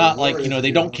 and they're not like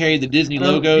they don't carry the Disney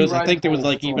logos. I think there was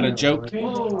like even a joke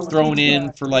thrown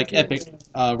in for like epic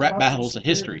rap battles of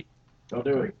history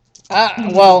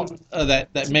well,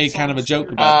 that made kind of a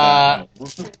joke about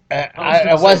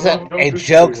it wasn't a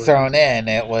joke thrown in.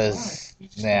 It was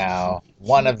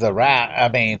one of the rap. I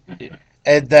mean,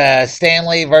 the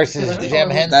Stanley versus Jim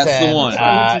Henson. That's the one.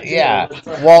 Yeah,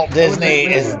 Walt Disney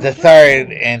is the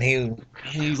third, and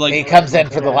he's like he comes in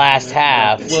for the last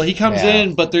half. Well, he comes Yeah.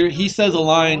 in, but he says a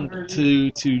line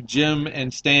to Jim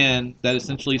and Stan that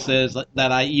essentially says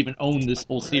that I even own this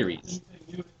whole series.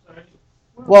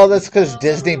 Well, that's because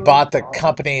Disney bought the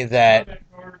company that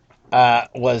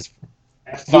was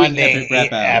Doing funding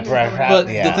epic rap battles. But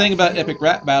the thing about epic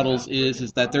rap battles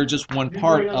is that they're just one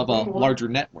part of a larger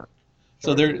network.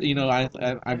 So they're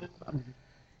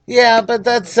yeah, but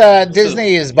that's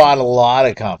Disney has bought a lot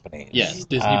of companies. Yes,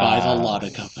 Disney buys a lot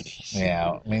of companies.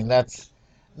 Yeah, I mean that's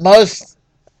most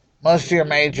of your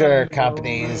major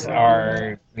companies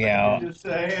are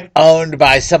owned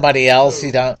by somebody else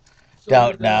you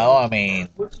don't know. I mean,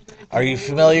 are you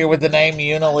familiar with the name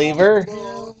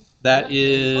Unilever? That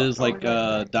is like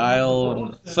Dial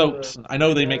and soaps. I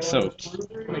know they make soaps.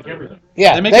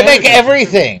 Yeah, they make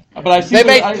everything. But I've seen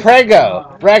They make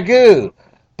Prego, Ragu,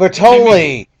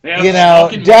 Bertolli, Dove.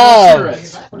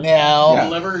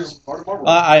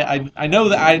 I know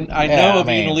that I know of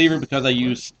I mean- Unilever because I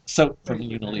use soap from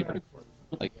Unilever.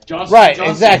 Like Right,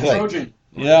 exactly.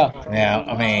 yeah. Yeah,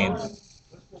 I mean,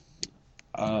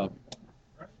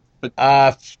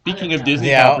 Speaking of Disney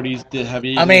Yeah. properties, have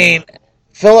you? I mean,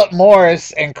 Philip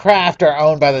Morris and Kraft are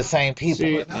owned by the same people.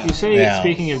 See, you say, Yeah.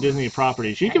 speaking of Disney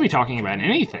properties, you could be talking about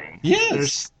anything. Yes.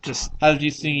 There's just, Have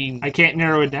you seen? I can't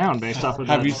narrow it down based off of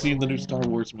Have that. you seen the new Star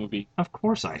Wars movie? Of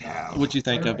course I have. What'd you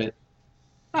think of it?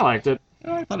 I liked it.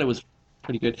 I thought it was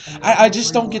pretty good. I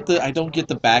just don't get the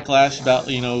backlash about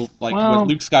Well- when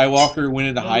Luke Skywalker went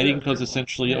into hiding because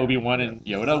essentially Obi-Wan and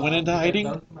Yoda went into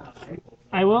hiding.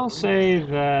 I will say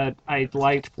that I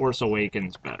liked Force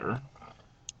Awakens better.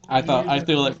 I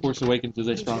feel like Force Awakens is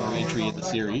a stronger entry in the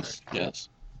series. Yes.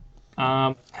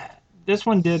 This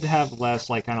one did have less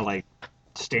kind of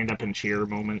stand up and cheer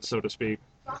moments, so to speak.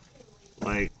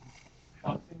 Like,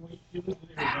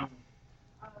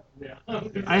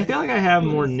 I feel like I have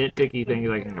more nitpicky things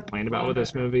I can complain about with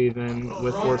this movie than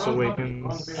with Force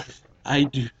Awakens. I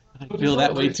do. I feel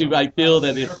that way too. I feel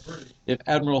that if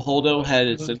Admiral Holdo had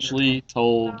essentially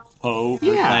told Poe her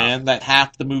Yeah. plan, that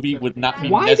half the movie would not be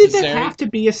Why necessary. did that have to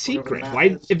be a secret?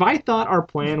 Why, if I thought our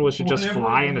plan was to just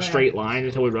fly in a straight line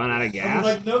until we run out of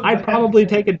gas, I'd probably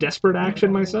take a desperate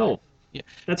action myself. Yeah.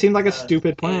 That seemed like a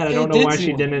stupid plan. I don't know did why she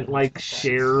seem- didn't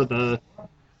share the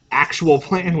actual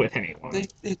plan with anyone.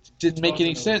 It didn't make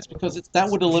any sense because that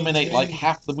would eliminate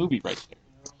half the movie right there.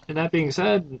 And that being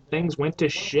said, things went to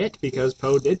shit because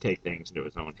Poe did take things into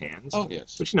his own hands. Oh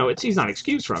yes. Which, he's not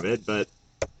excused from it, but...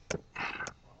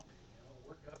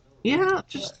 Yeah,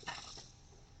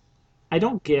 I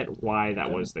don't get why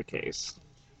that was the case.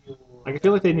 I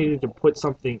feel like they needed to put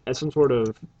some sort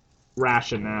of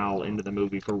rationale into the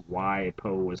movie for why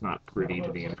Poe was not privy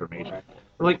to the information.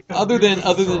 Other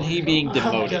than he being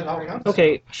demoted,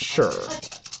 Okay, sure.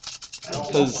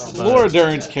 because Laura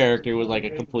Dern's character was like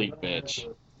a complete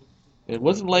bitch. It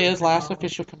wasn't Leia's last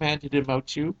official command to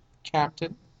demote you,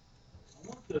 Captain.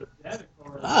 But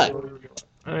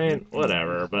I mean,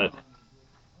 whatever, but...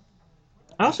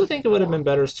 I also think it would have been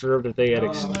better served if they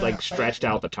had, stretched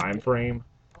out the time frame.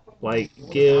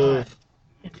 Give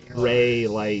Rey,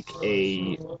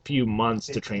 a few months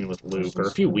to train with Luke, or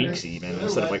a few weeks even,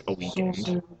 instead of, a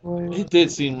weekend. it did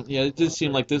seem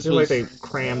like this I feel was like they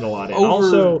crammed a lot in. over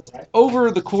Also, over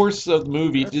the course of the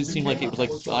movie. It did seem like it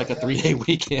was like a 3-day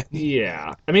weekend.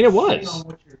 yeah. I mean, it was.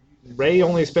 Rey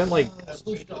only spent,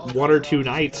 1 or 2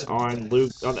 nights on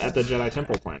Luke at the Jedi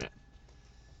Temple planet.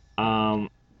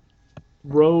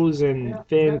 Rose and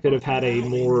Finn could have had a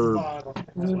more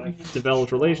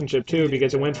developed relationship too,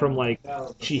 because it went from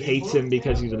she hates him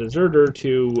because he's a deserter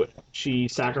to she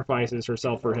sacrifices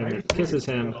herself for him and kisses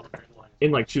him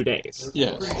in 2 days.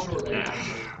 Yes.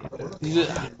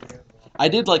 Yeah. I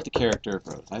did like the character of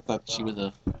Rose. I thought she was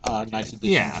a nice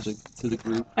addition Yeah. to the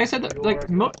group. Like I said,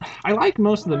 I like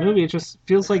most of the movie. It just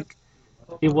feels like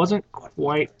it wasn't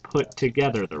quite put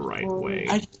together the right way.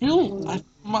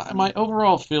 My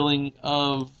overall feeling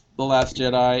of The Last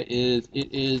Jedi is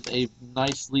it is a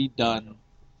nicely done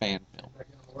fan film.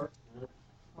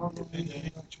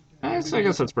 I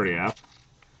guess that's pretty apt.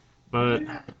 But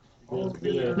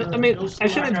I mean, I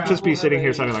shouldn't just be sitting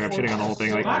here sounding like I'm shitting on the whole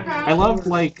thing. Like, I love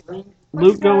like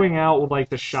Luke going out with like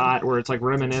the shot where it's like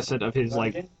reminiscent of his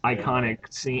like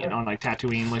iconic scene on like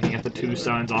Tatooine, looking at the two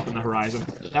suns off in the horizon.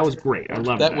 That was great. I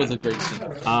loved that. That was a great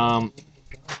scene.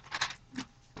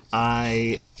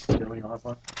 I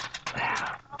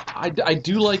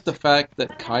do like the fact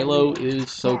that Kylo is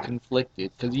so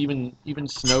conflicted, because even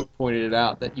Snoke pointed it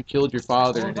out, that you killed your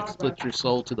father and it split your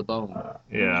soul to the bone.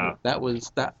 Yeah. That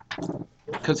was that,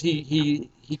 because he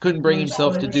couldn't bring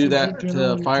himself to do that,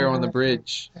 to fire on the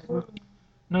bridge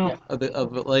No. of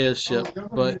Leia's ship,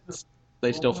 but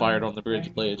they still fired on the bridge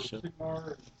of Leia's ship.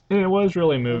 And it was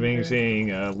really moving seeing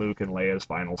Luke and Leia's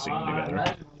final scene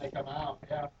together.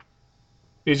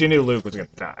 Because you knew Luke was going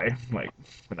to die, like,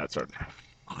 when that started.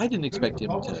 I didn't expect him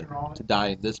to die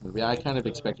in this movie. I kind of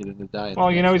expected him to die in Well,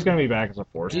 the you know next he's going to be back as a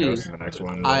Force He Ghost is. in the next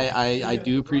one. I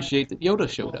do appreciate that Yoda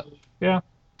showed up. Yeah.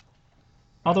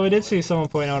 Although I did see someone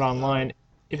point out online,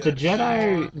 if the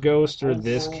Jedi Ghosts are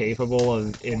this capable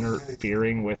of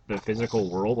interfering with the physical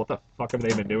world, what the fuck have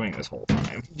they been doing this whole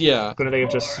time? Yeah. Couldn't they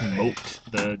have just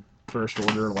smoked the First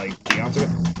Order like eons ago?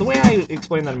 The way I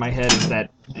explain that in my head is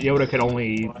that Yoda could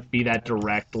only be that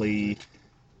directly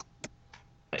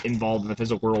involved in the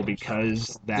physical world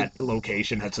because that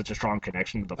location had such a strong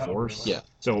connection to the Force. Yeah.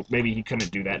 So maybe he couldn't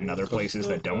do that in other places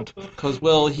that don't. Because,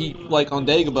 well, he, like on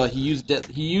Dagobah, he used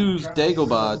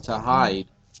Dagobah to hide,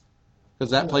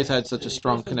 because that place had such a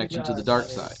strong connection to the dark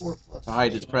side, to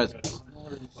hide his presence.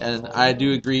 And I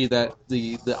do agree that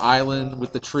the island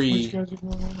with the tree,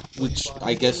 which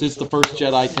I guess is the first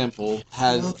Jedi temple,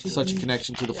 has such a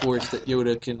connection to the Force that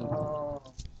Yoda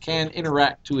can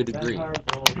interact to a degree. Well,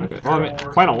 I mean,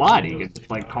 quite a lot. He could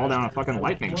like call down a fucking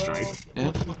lightning strike.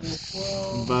 Yeah.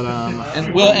 But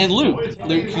And Luke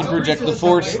can project the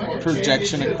Force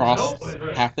projection across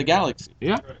half the galaxy.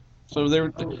 Yeah. So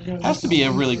there has to be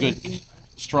a really good,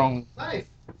 strong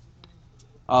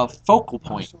focal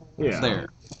point there.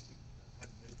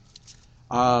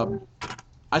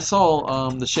 I saw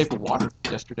The Shape of Water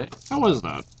yesterday. How was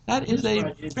that? That is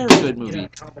a very good movie.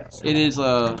 It is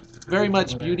very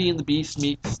much Beauty and the Beast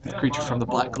meets The Creature from the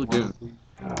Black Lagoon.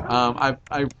 I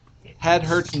had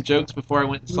heard some jokes before I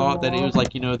went and saw it that it was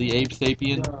like, the Abe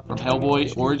Sapien from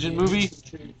Hellboy origin movie,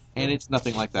 and it's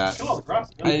nothing like that.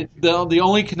 The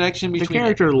only connection The between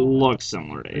character looks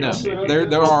similar to no, Abe.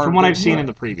 there are From what I've seen in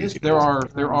the previews. there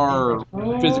are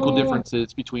physical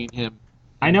differences between him.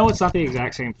 I know it's not the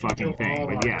exact same fucking thing,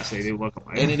 but yes, they do look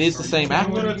alike. And it is the same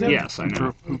actor. Yes, I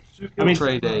know. I mean,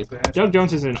 portrayed Abe. Doug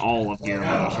Jones is in all of Guillermo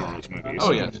del Toro's movies.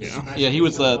 Oh yeah, yeah. He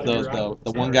was the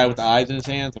one guy with the eyes in his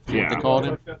hands. I forget what they called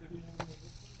him.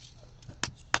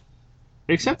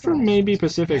 Except for maybe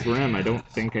Pacific Rim, I don't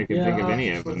think I can think of any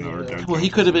of them. Or Doug Well, he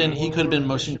Jones. could have been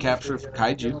motion capture for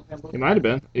Kaiju He might have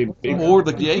been. or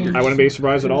the Jaegers. I wouldn't be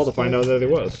surprised at all to find out that he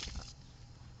was.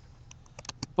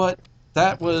 But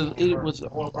it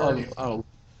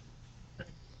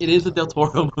is a Del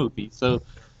Toro movie, so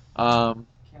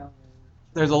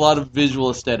there's a lot of visual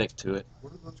aesthetic to it.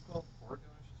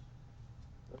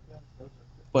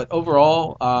 But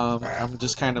overall, I'm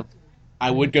just kind of,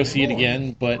 I would go see it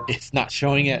again, but it's not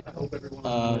showing at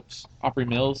Opry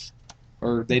Mills,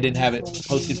 or they didn't have it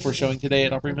posted for showing today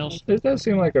at Opry Mills. It does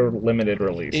seem like a limited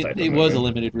release type It of was movie. a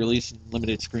limited release and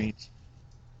limited screens.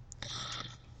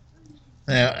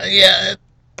 Yeah,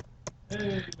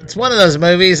 it's one of those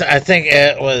movies. I think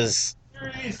it was.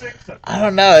 I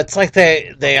don't know. It's like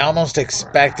they almost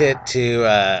expect it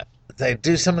to. They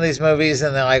do some of these movies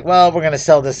and they're like, well, we're going to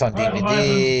sell this on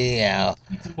DVD.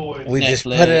 We just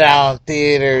Netflix. put it out in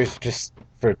theaters just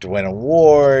for it to win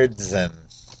awards and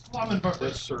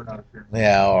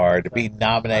or to be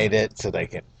nominated so they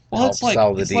can Well, help it's like-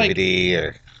 sell the it's like- DVD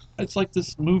or. It's like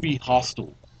this movie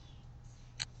Hostel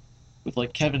with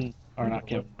like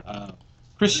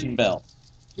Christian Bell.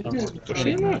 Huh?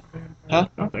 I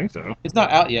don't think so. It's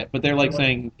not out yet, but they're like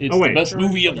saying it's the best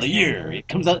movie of the year. It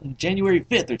comes out on January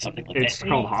 5th or something like It's that.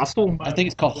 called Hostel? I think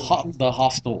it's called The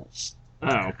Hostels.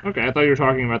 Oh, okay. I thought you were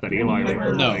talking about that Eli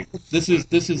one. No, Like, this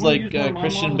is like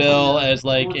Christian Bell as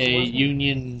like a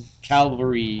Union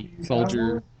cavalry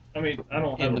soldier I mean, I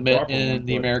don't in have in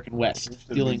the American West,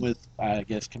 dealing with I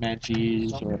guess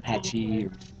Comanches or Apache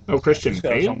oh, Christian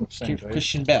Bale? or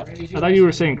Christian Bell. I thought you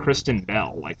were saying Kristen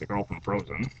Bell, like the girl from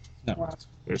Frozen. No,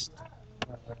 There's,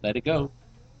 let it go,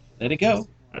 let it go.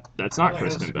 That's not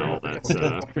Kristen Bell. That's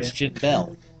Christian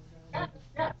Bell.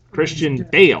 Christian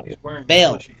Bale.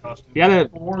 Bale. You gotta.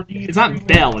 It's not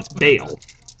Bell. It's Bale.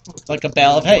 Like a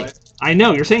bale of hay. I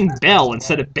know you're saying Bell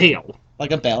instead of Bale.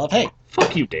 Like a bale of hay.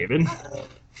 Fuck you, David.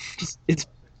 It's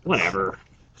whatever.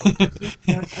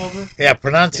 Yeah,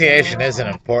 pronunciation isn't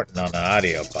important on an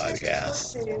audio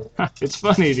podcast. It's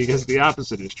funny because the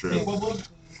opposite is true.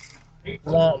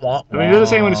 Wah, wah, I mean, you're the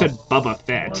same one who wah. said Bubba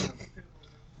Fett.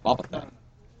 Boba Fett.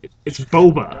 It's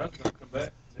Boba.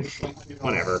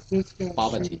 Whatever.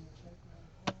 Boba Tea.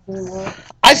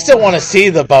 I still want to see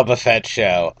the Boba Fett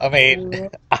show. I mean,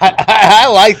 I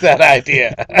like that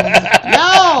idea.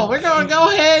 Yo, we're gonna go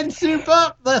ahead and soup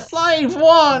up the Slave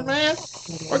One, man.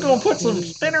 We're gonna put some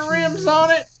spinner rims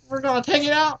on it. We're gonna take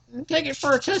it out and take it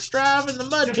for a test drive in the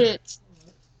mud pits.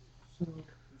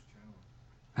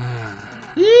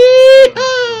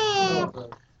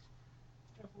 Yeehaw!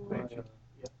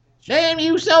 Damn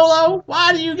you, Solo!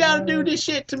 Why do you gotta do this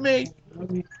shit to me?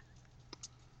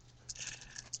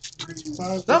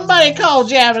 Somebody call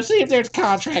Jabba, see if there's a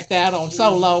contract out on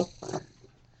Solo.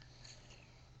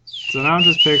 So now I'm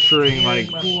just picturing like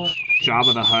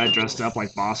Jabba the Hutt dressed up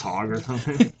like Boss Hogg or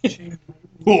something.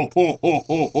 Ho, ho, ho,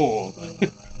 ho, ho.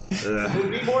 It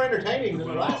would be more entertaining than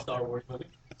the last Star Wars movie.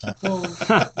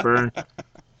 Burn.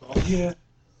 Yeah.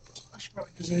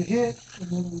 Because they hit.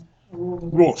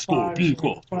 Roscoe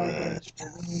Pico.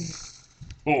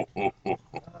 Ho, ho, ho.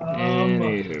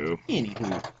 Anywho.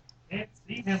 Anywho. Can't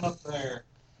see him up there.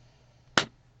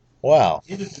 Well,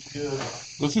 It is good.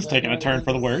 This is taking a turn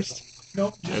for the worst.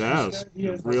 Nope. It has.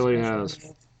 It really has.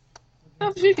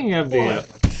 Now, speaking of the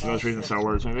most recent Star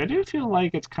Wars movie, I do feel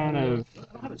like it's kind of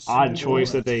odd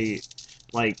choice that they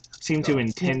like seem to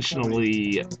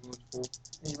intentionally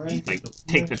like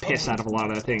take the piss out of a lot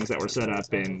of the things that were set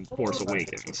up in Force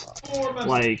Awakens.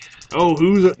 Like, oh,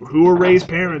 who are Rey's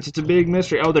parents? It's a big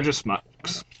mystery. Oh, they're just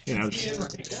schmucks. You know,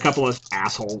 just a couple of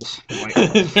assholes. Like,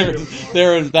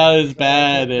 They're not as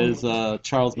bad as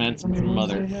Charles Manson from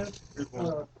Mother.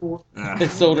 They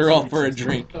sold her off for a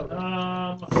drink.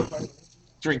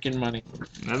 Drinking money.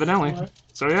 evidently.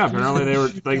 So yeah, apparently they were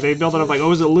like they built it up like,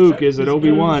 oh, is it Luke? Is it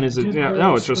Obi-Wan? Is it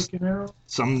no? It's just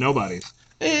some nobodies.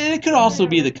 It could also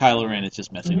be that Kylo Ren is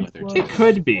just messing with her too. It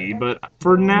could be, but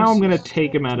for now I'm gonna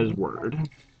take him at his word.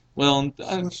 Well,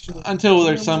 until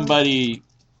there's somebody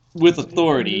with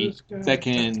authority that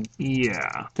can,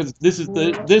 Yeah. because this is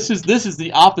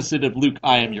the opposite of Luke.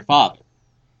 I am your father.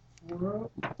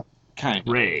 Kind of.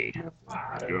 Rey,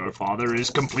 your father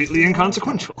is completely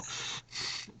inconsequential.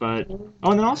 But and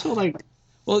then also like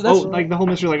Well, that's like the whole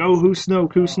mystery like who's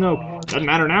Snoke? Who's Snoke? Doesn't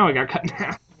matter now. It got cut in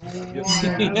half.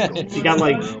 He got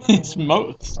like it's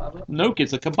Snoke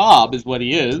is a kebab, is what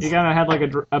he is. he kind of had like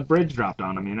a bridge dropped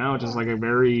on him, you know, just like a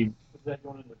very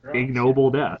ignoble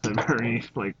death, a very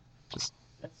like just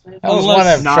that was one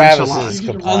of nonchalant. Travis's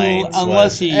complaints.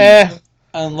 Unless was, he-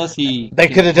 Unless he they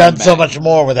can could have come done so back. much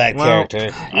more with that Well,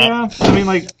 character. Yeah, I mean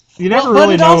like you never Well, but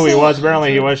really it know who he also- was.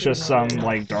 Apparently, he was just some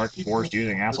like dark force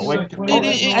using asshole. Like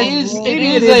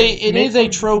It is a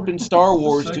trope in Star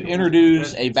Wars to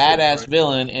introduce a badass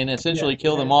villain and essentially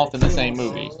kill them off in the same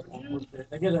movie.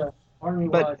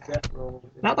 But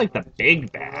not like the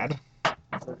big bad.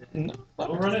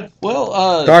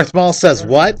 Well, Darth Maul says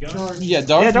what? yeah, Darth Yeah,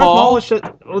 Darth Maul. Maul is just,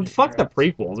 well, fuck the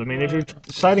prequels. I mean, if you're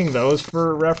citing those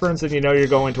for reference, then you know you're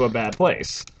going to a bad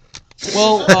place.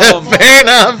 Well, Fair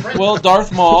enough. well,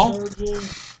 Darth Maul,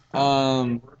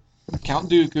 Count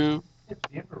Dooku,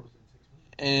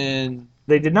 and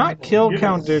They did not kill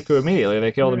Count Dooku immediately.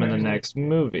 They killed him in the next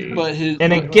movie. but his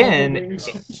And again,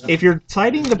 if you're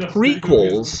citing the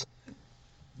prequels,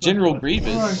 General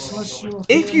Grievous.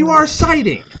 if you are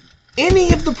citing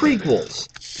any of the prequels,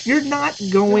 you're not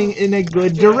going in a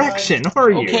good direction, are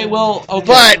you? Okay, well, okay.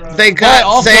 But they got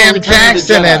also Sam Return of the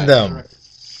Jackson Jedi. in them.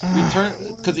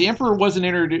 Because the Emperor wasn't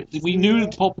introduced. We knew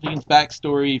Palpatine's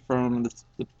backstory from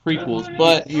the prequels,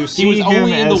 but You he see was him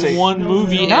only in as the a- one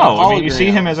movie. and No, a I mean, you see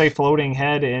hologram. him as a floating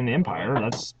head in Empire.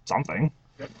 That's something.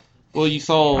 Well,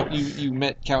 you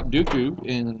met Count Dooku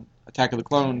in Attack of the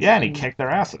Clones. Yeah, and he kicked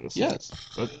their asses. Yes.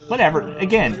 But whatever.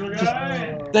 Again, just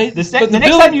But the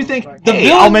next time you think, the hey,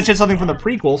 villains- I'll mention something from the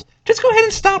prequels, just go ahead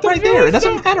and stop right there. It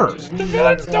doesn't matter. The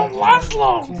villains don't last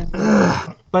long.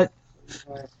 But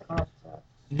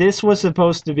this was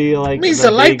supposed to be like Means I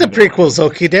like the prequels,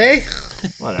 Okie Day.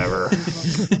 Whatever.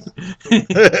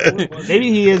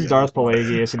 Maybe he is Darth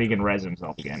Pelagius and he can res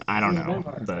himself again. I don't know,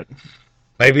 but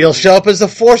Maybe he'll show up as a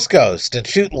Force ghost and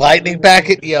shoot lightning back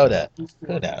at Yoda.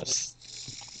 Who knows?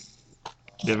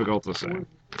 difficult to say.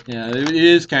 Yeah, it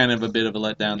is kind of a bit of a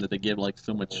letdown that they give like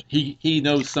so much. He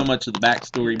knows so much of the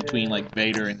backstory between like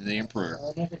Vader and the Emperor.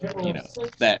 You know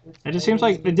that. It just seems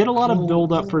like they did a lot of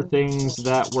build up for things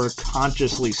that were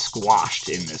consciously squashed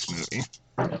in this movie.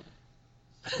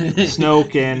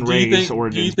 Snoke and Rey's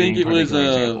origins. Do you think being it was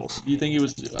particular examples. Do you think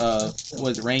it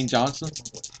was Ryan Johnson?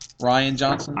 Ryan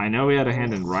Johnson, I know he had a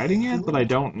hand in writing it, but I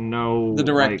don't know the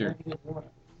director. Like,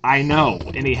 I know,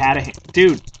 and he had a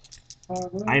dude.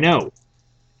 I know.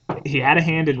 He had a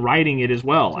hand in writing it as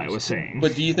well, I was saying.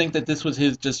 But do you think that this was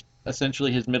his just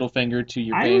essentially his middle finger to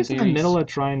your I fan was in the theories? middle of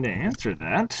trying to answer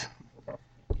that.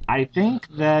 I think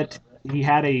that he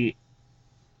had a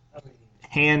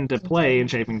hand to play in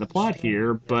shaping the plot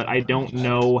here, but I don't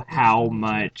know how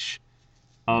much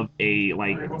of a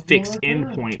like fixed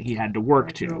endpoint he had to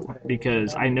work to,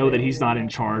 because I know that he's not in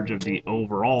charge of the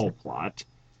overall plot.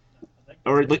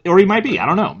 Or he might be, I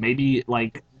don't know. Maybe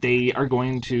like they are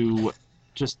going to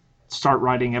just start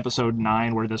writing episode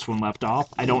 9 where this one left off.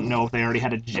 I don't know if they already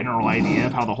had a general idea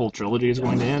of how the whole trilogy is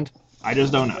going to end. I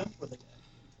just don't know.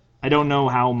 I don't know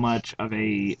how much of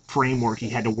a framework he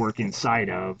had to work inside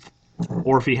of,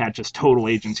 or if he had just total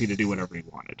agency to do whatever he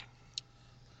wanted.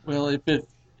 Well, if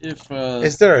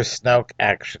Is there a Snoke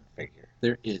action figure?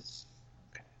 there is.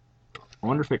 I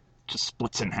wonder if it just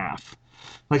splits in half.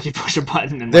 Like you push a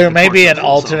button and There like, may the be torso an pulls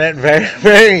up. alternate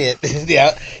variant.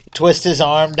 Yeah, twist his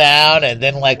arm down and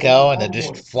then let go, and it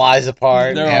just flies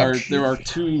apart. There Yeah. are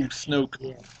two Snoke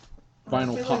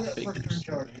vinyl pop figures.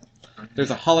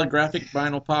 There's a holographic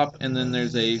vinyl pop, and then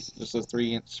there's a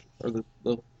 3-inch or the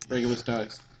regular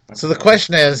size. So the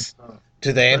question is,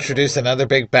 do they introduce another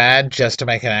big bad just to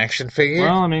make an action figure?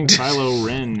 Well, I mean, Kylo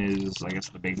Ren is, I guess,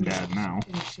 the big bad now.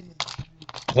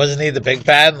 Wasn't he the big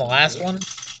bad in the last one?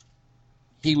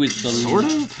 He was the Sort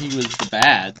of? He was the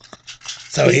bad.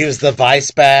 So he was the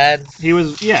vice bad? He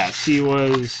was, yes, he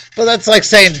was. Well, that's like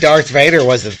saying Darth Vader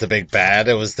wasn't the big bad,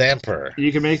 it was the Emperor.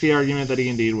 You can make the argument that he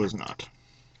indeed was not.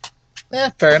 Yeah,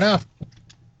 fair enough.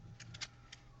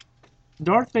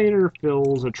 Darth Vader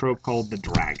fills a trope called the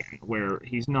dragon, where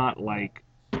he's not like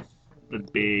the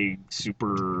big,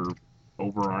 super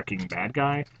overarching bad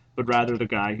guy, but rather the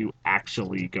guy who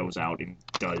actually goes out and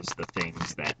does the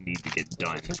things that need to get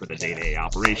done for the day-to-day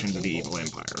operations of the evil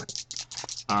empire.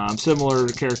 Similar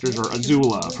characters are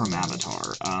Azula from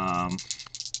Avatar.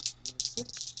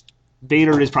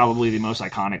 Vader is probably the most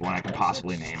iconic one I can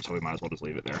possibly name, so we might as well just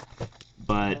leave it there.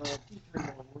 But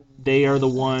they are the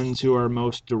ones who are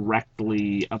most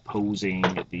directly opposing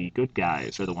the good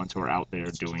guys. They're the ones who are out there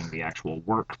doing the actual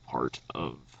work part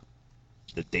of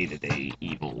the day-to-day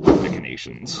evil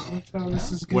machinations.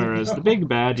 Whereas the big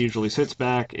bad usually sits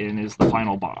back and is the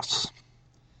final boss.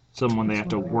 Someone they have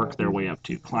to work their way up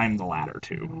to, climb the ladder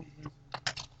to.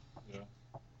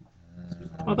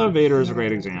 Although Vader is a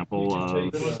great example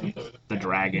of the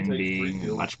dragon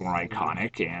being much more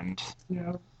iconic and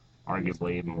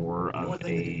arguably more of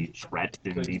a threat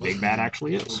than the big bad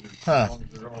actually is. Huh.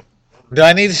 Do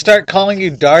I need to start calling you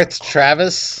Darth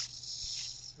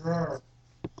Travis?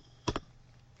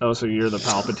 Oh, so you're the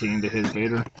Palpatine to his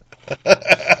Vader?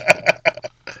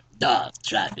 Darth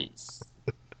Travis.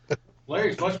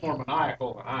 Larry's much more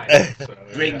maniacal than I am. So,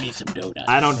 Bring me some donuts.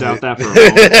 I don't doubt that for a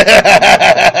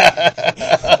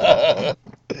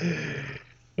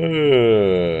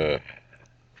moment.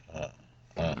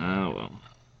 Oh, well.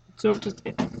 So, just,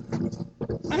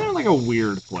 I'm in like a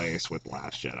weird place with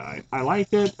Last Jedi. I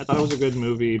liked it. I thought it was a good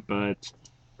movie, but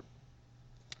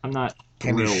I'm not.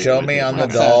 Can you thrilled show with me it. on I'm the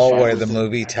not doll satisfied where with the it.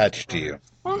 movie touched you?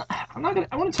 Well, I'm not gonna.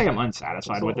 I wouldn't say I'm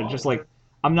unsatisfied with it. Just like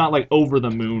I'm not like over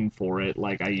the moon for it,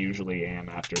 like I usually am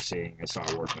after seeing a Star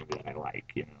Wars movie that I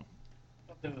like. You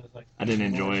know, I didn't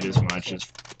enjoy it as much as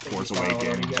Force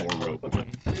Awakens or Rogue One.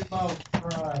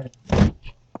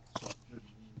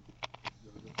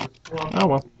 Oh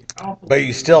well, But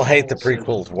you still hate the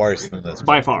prequels worse than this.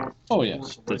 by far, Oh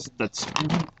yes. that's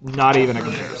not even a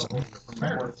comparison.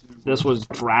 This was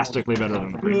drastically better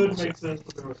than the prequels.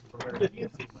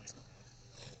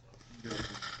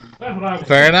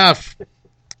 Fair enough.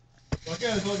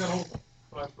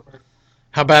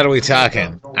 How bad are we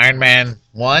talking? Iron Man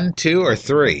 1, 2, or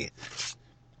 3?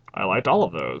 I liked all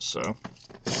of those, so.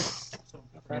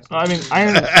 I mean, if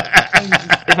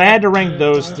I had to rank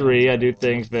those three, I do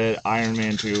think that Iron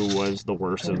Man 2 was the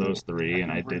worst of those three,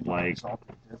 and I did like. I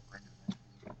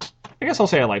guess I'll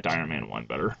say I liked Iron Man 1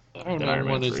 better. Iron than Man Iron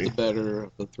Man 1 is 3. the better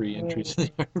of the 3 entries in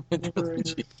the Iron Man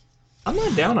trilogy. I'm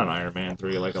not down on Iron Man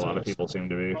 3 like a lot of people seem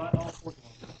to be.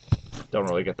 Don't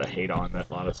really get the hate on that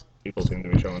a lot of people seem to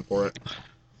be showing for it.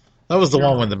 That was the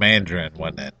one with the Mandarin,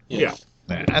 wasn't it? Yeah.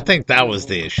 I think that was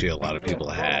the issue a lot of people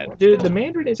had. Dude, the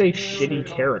Mandarin is a shitty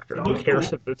character. Who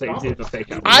cares if they did the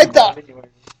fake out?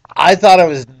 I thought it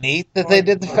was neat that they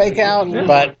did the fake out,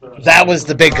 but that was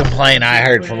the big complaint I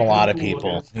heard from a lot of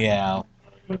people. Yeah,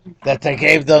 that they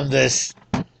gave them this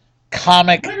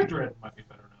comic-esque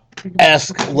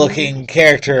looking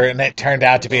character, and it turned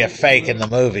out to be a fake in the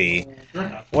movie.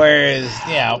 Whereas,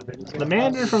 the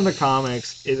Mandarin from the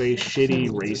comics is a shitty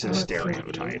racist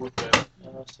stereotype.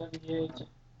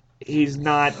 He's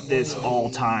not this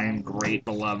all-time great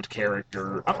beloved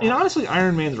character. I mean, honestly,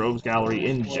 Iron Man's Rogues Gallery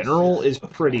in general is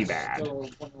pretty bad.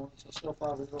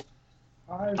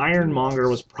 Ironmonger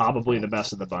was probably the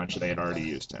best of the bunch. They had already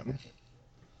used him.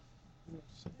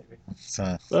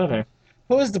 So, Okay.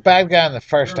 who was the bad guy in the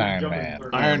first Iron Man?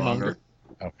 Ironmonger.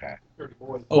 Okay.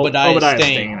 Obadiah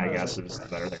Stane, I guess, is the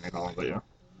better thing to call him, but yeah.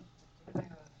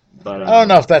 But, I don't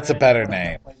know if that's a better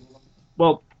name.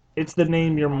 Well, it's the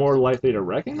name you're more likely to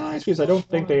recognize, because I don't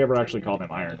think they ever actually called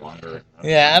him Ironmonger.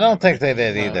 Yeah, I don't think they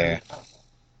did either.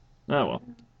 Oh,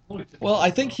 well. Well,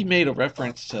 I think he made a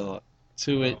reference to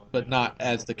it, but not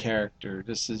as the character.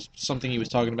 This is something he was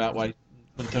talking about when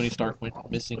Tony Stark went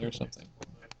missing or something.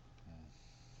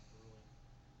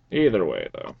 Either way,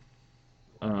 though.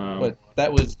 But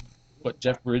that was,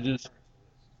 Jeff Bridges?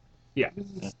 Yeah.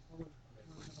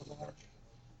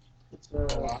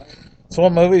 So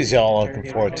what movies y'all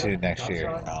looking forward to next year?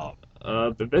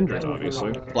 Avengers,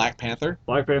 obviously. Black Panther?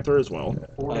 Black Panther as well.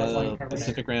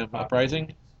 Pacific Rim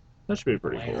Uprising? That should be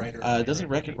pretty cool. Doesn't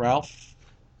Wreck-It Ralph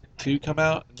 2 come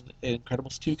out? And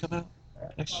Incredibles 2 come out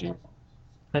next year?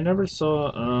 I never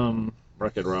saw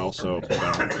Wreck-It Ralph, so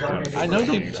I know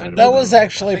That was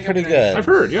actually pretty good. I've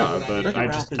heard, yeah, but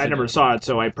I never saw it,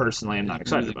 so I personally am not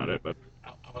excited about it. But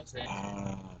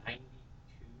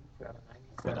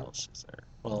what else is there?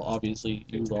 Well, obviously,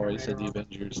 you've already said the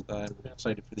Avengers. I'm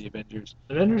excited for the Avengers.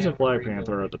 Avengers and Black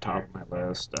Panther are at the top of my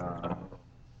list.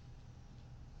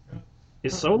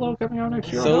 Is Solo coming out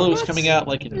next year? Solo is coming out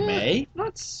like in May?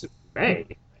 Not May.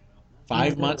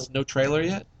 5 months, no trailer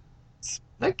yet?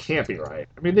 That can't be right.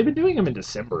 I mean, they've been doing them in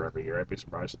December every year. I'd be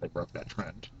surprised if they broke that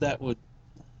trend. That would...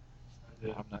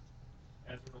 I'm not...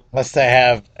 Unless they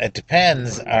have... It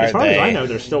depends. As far as I know,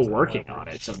 they're still working on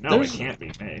it, so no, it can't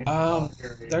be May.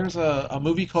 There's a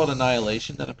movie called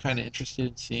Annihilation that I'm kind of interested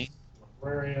in seeing.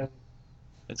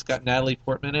 It's got Natalie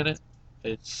Portman in it.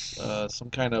 It's some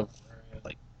kind of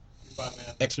like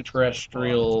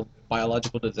extraterrestrial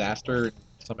biological disaster in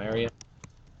some area.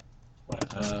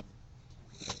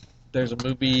 There's a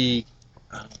movie...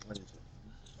 what is it?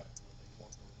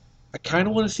 I kind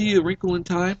of want to see A Wrinkle in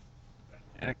Time,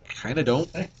 and I kind of don't.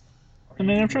 I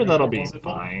mean, I'm sure that'll be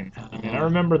fine. I mean, I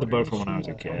remember the book from when I was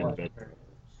a kid, but...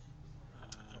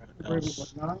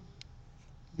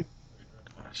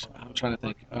 Gosh, I'm trying to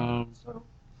think. I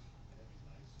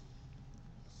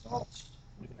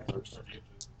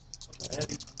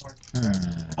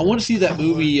want to see that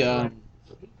movie, the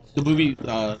movie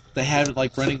they had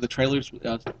like running the trailers,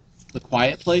 The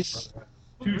Quiet Place.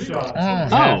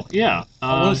 Oh, yeah.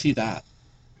 I want to see that.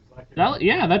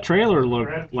 That trailer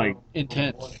looked like...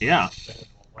 Intense. Yeah.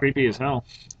 Creepy as hell.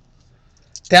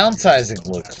 Downsizing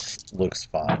looks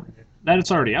fun. That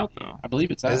it's already out, though. I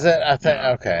believe it's out. Is it? I think...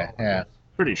 Okay, yeah.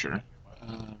 Pretty sure.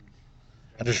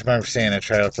 I just remember seeing a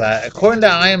trailer for that. According to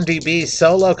IMDb,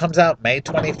 Solo comes out May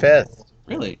 25th.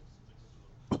 Really?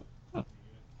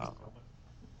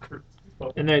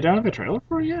 And they don't have a trailer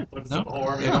for it yet?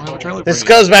 No, they don't have a trailer for This it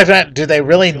goes back to that. Do they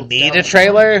really need a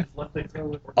trailer?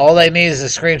 All they need is a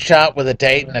screenshot with a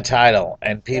date and a title,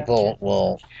 and people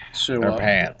will show their up.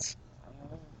 pants.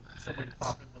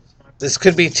 This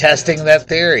could be testing that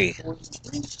theory.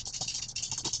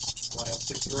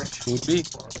 Could be.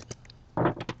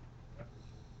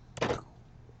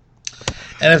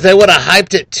 And if they would have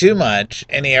hyped it too much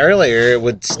any earlier, it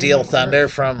would steal thunder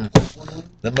from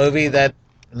the movie that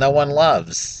no one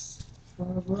loves.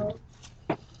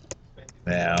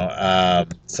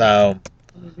 So,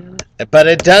 but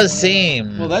it does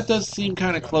seem... Well, that does seem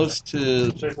kind of close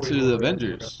to the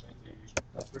Avengers.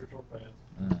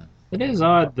 It is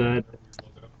odd that...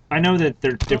 I know that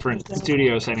they're different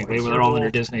studios technically, but they're all under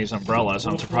Disney's umbrella, so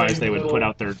I'm surprised they would put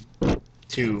out their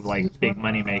two like big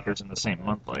money makers in the same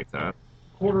month like that.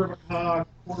 Quarter of a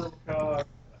cog.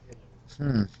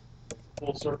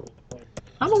 Full circle.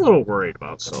 I'm a little worried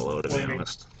about Solo, to be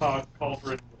honest.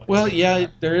 Well, yeah,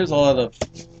 there is a lot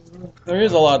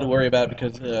to worry about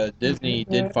because Disney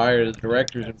did fire the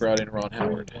directors and brought in Ron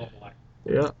Howard.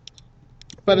 Yeah.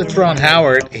 But it's Ron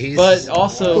Howard. He's But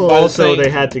also, Well, by the also, same, they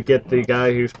had to get the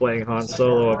guy who's playing Han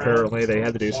Solo. Apparently, they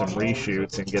had to do some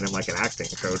reshoots and get him like an acting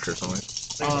coach or something.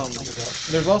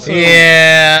 there's also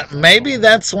yeah. Maybe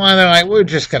that's why they're like, we're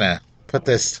just gonna put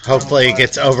this. Hopefully, it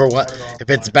gets over. If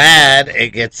it's bad, it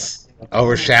gets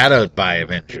overshadowed by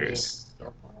Avengers.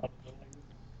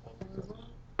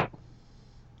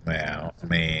 Yeah, I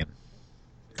mean,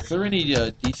 Is there any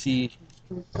DC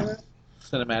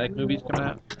cinematic movies coming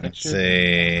out let's next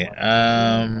year? see.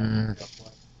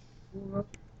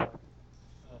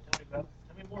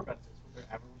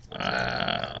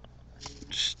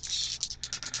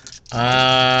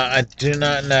 I do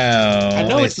not know. I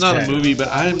know Let's it's not check. a movie, but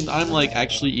I'm like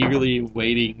actually eagerly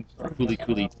waiting for Cooley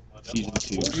Cooley season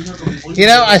 2. You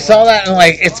know, I saw that and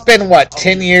like it's been what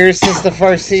 10 years since the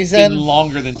first It's been season.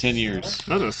 longer than 10 years.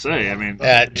 I was gonna say, I mean,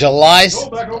 July.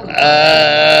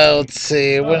 Let's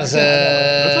see. When is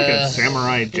that's like a it?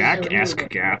 Samurai Jack-esque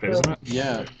gap, isn't it?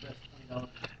 Yeah.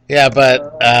 Yeah,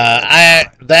 but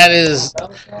that is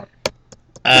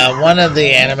one of the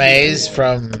animes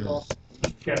from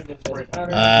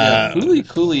Yeah, Cooley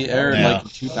Cooley aired yeah. like in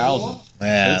 2000.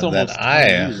 yeah, It's almost that 20 I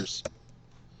years.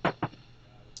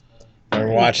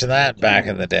 remember watching that back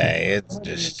in the day. It's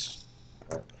just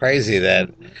crazy that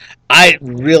I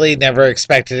really never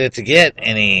expected it to get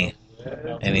any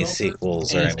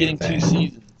sequels or And it's getting 2 anything.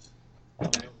 seasons.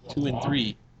 2 and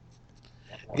 3.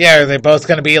 Yeah, are they both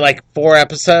going to be like 4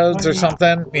 episodes or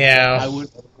something? Yeah.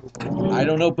 I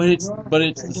don't know, but it's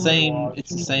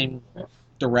the same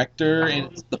director,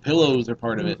 and the pillows are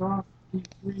part of it.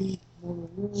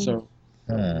 So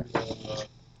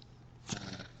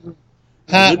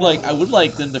I would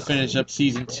like them to finish up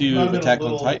season 2 of Attack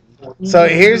on Titan. So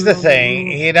here's the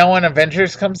thing. You know when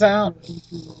Avengers comes out?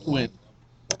 When?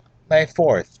 May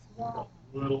 4th.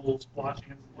 Little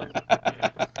splotching.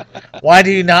 Why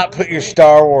do you not put your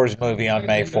Star Wars movie on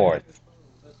May 4th?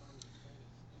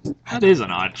 That is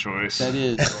an odd choice. That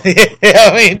is.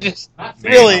 I mean, just May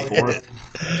really. the 4th.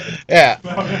 Yeah.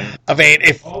 I mean,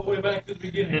 if All the way back to the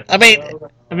beginning. I mean,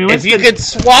 what's if you the- could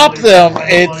swap them,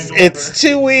 it's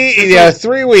 2 weeks,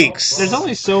 3 weeks. There's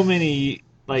only so many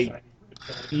like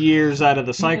years out of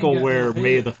the cycle where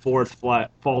May the 4th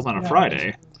falls on a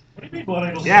Friday.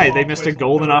 Yeah, they missed a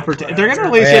golden opportunity. They're gonna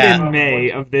release it in May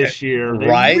of this year. They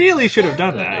Right. really should have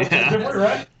done that.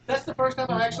 Yeah. That's the first time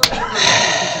I actually.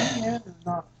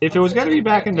 If it was gonna be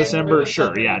back in December,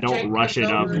 sure, yeah, don't rush it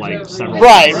up like several.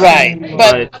 Right, months. right.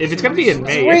 But If it's gonna be in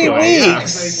May, 3 anyway, yeah.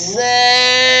 weeks.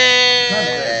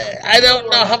 I don't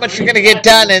know how much you're going to get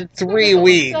done in 3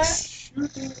 weeks.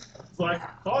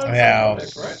 Yeah.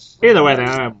 Either way, then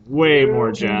I'm way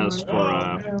more jazzed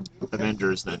for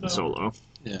Avengers than Solo.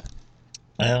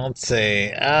 Let's see.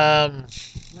 Hey,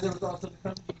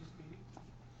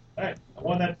 I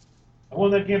won that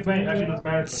campaign. Actually, doesn't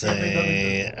matter. Let's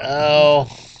see. Oh,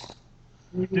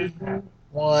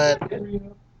 what?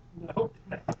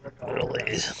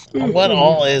 Really? What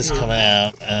all is coming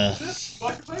out? Let's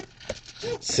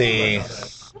see. Day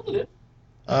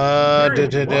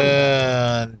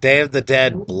of the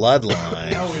Dead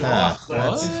Bloodline. Huh.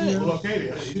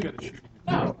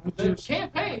 No, the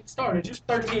campaign started just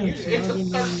 13 years. It took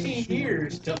 13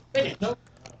 years to finish. Let's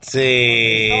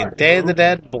see. Day of the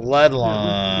Dead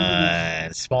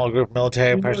Bloodline. Small group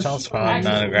military personnel spawned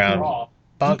an underground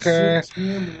bunker.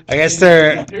 I guess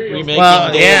they're. Remaking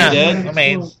Well, Day of the yeah. Dead? I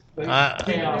mean,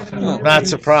 I'm not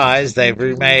surprised. They've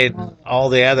remade all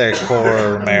the other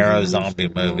core Romero zombie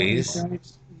movies.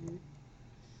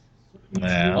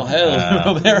 Yeah. Well,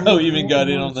 hell, Romero even got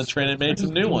in on the trend and made some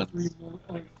new ones.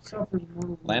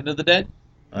 Land of the Dead?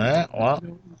 Well,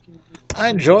 I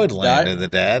enjoyed Land of the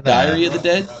Dead. Diary of the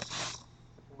Dead?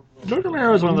 George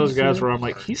Romero is one of those guys where I'm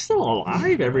like, he's still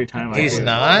alive every time I He's see him.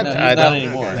 not. No, he's I not don't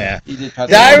anymore. Yeah. He did pass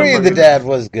Diary away. of the Dead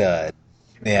was good.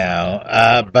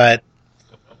 Yeah. But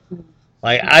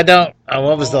like I don't.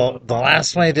 What was the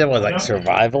last one he did? Was like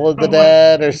Survival of the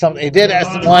Dead or something? He did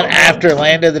one after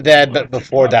Land of the Dead, but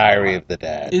before Diary of the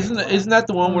Dead. Isn't that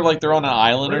the one where like they're on an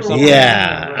island or something?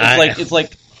 Yeah. It's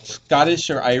like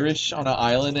Scottish or Irish on an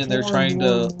island, and they're trying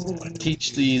to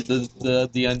teach the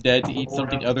undead to eat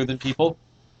something other than people.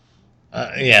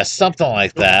 Yeah, something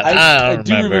like that. I don't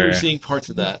do remember remember. seeing parts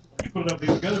of that.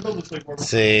 Let's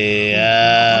see.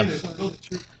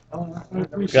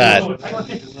 God.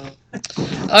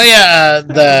 Oh yeah,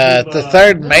 the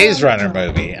third Maze Runner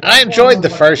movie. I enjoyed the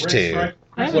first two.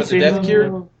 What, the Death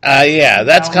Cure? Yeah,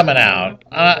 that's coming out.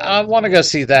 I want to go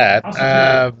see that.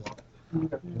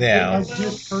 Yeah.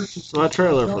 Saw a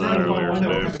trailer for that earlier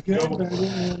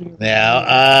today.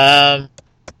 Yeah.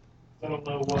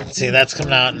 See, that's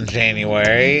coming out in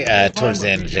January, towards the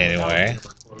end of January.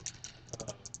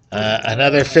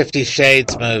 Another 50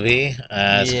 Shades movie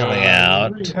is coming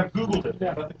out.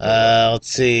 Let's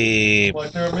see.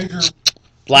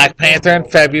 Black Panther in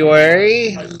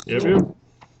February. Yep, yep.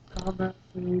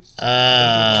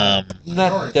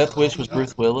 Not Death Wish was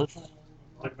Bruce Willis,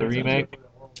 the remake.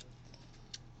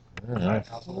 Let's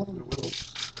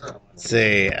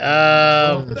see.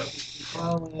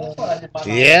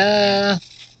 Yeah.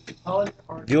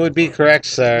 You would be correct,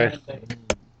 sir.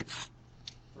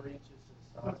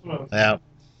 Yeah.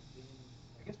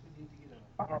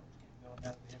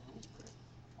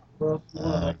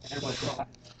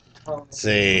 Let's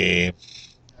see.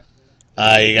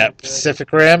 You got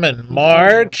Pacific Rim in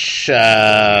March.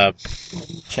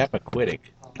 Chappaquiddick.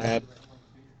 I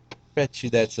bet you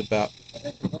that's about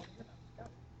at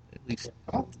least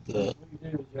the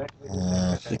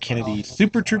Kennedy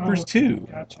Super Troopers 2.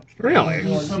 Really?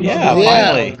 Yeah,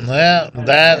 finally. Well,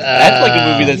 That's like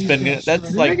a movie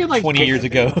that's like they get, like, 20 years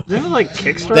ago. Isn't it like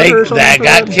Kickstarter or something? that for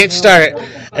got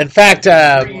kickstarted. In fact,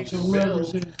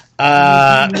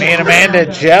 me and Amanda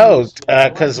joked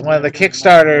because one of the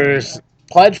Kickstarter's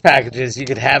pledge packages, you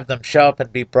could have them show up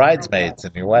and be bridesmaids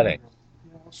in your wedding.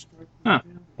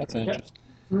 That's interesting.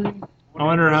 I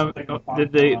wonder how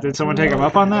did someone take them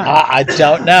up on that? I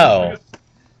don't know,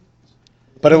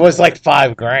 but it was like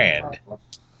 $5,000.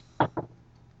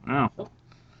 Oh.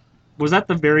 Was that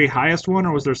the very highest one,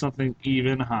 or was there something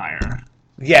even higher?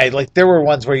 Yeah, like there were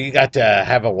ones where you got to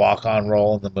have a walk-on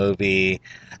role in the movie.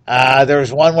 There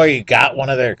was one where you got one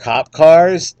of their cop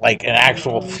cars, like an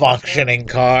actual functioning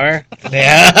car.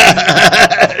 Yeah.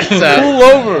 Pull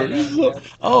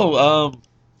over.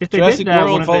 If they Jurassic did that,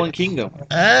 World: wouldn't Fallen they- Kingdom.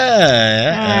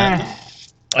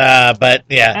 But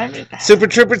yeah, I mean, Super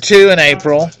Trooper 2 in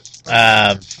April.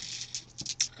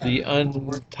 The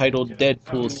untitled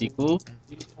Deadpool sequel.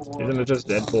 isn't it just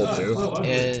Deadpool 2?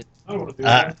 And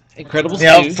Incredibles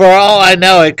 2. For all I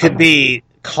know, it could be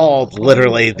called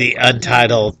literally the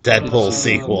untitled Deadpool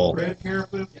sequel.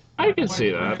 I can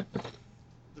see that.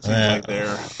 It seems like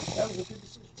their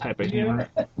type of humor.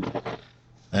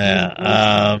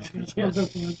 Yeah.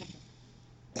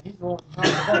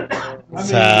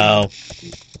 So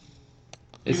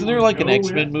Isn't there like an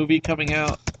X-Men movie coming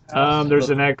out? There's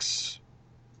an X.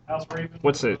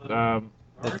 What's it? The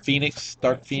Phoenix,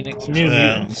 Dark Phoenix. New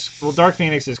Yeah. Mutants. Well, Dark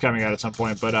Phoenix is coming out at some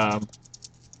point, but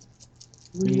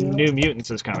New Mutants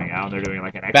is coming out. They're doing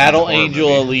like an X-Men Battle horror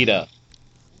Angel movie. Alita.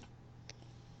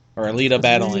 Or Alita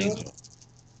Battle Angel.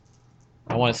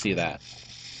 I want to see that.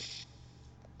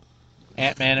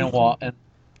 Ant-Man and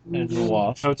the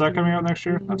Wasp. Oh, is that coming out next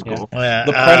year? That's Yeah. cool. yeah,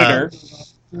 The Predator.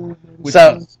 Which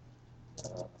so- is-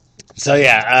 So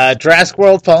yeah, Jurassic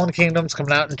World: Fallen Kingdom's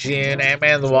coming out in June.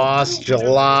 Ant-Man and the Wasp,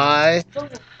 July.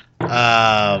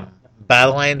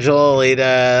 Battle Angel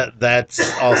Alita, that's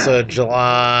also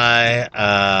July.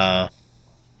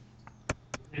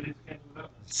 Let's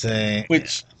see.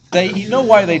 Which you know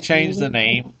why they changed the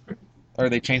name, or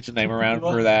they changed the name around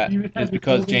for that, is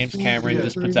because James Cameron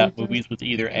just puts out movies with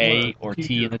either A or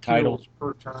T in the title,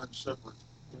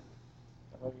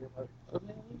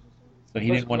 so he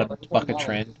didn't want to buck a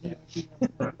trend.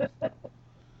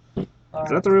 Is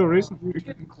that the real reason?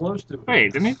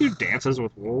 Wait, didn't he do Dances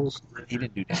with Wolves? He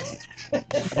didn't do that.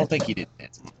 I don't think he did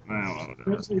that. No,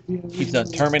 He's done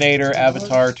Terminator,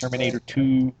 Avatar, Terminator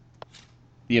 2,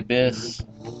 The Abyss,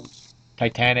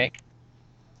 Titanic.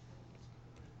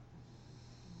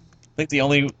 I think the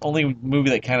only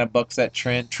movie that kind of bucks that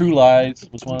trend, True Lies,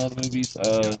 was one of the movies.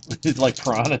 It's like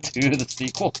Piranha 2, the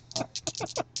sequel.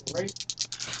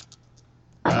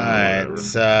 Alright,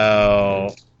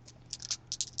 so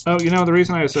Oh, the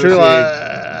reason I True associate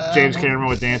Li- James Cameron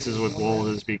with Dances with Wolves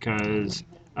is because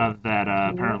of that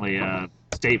apparently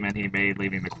statement he made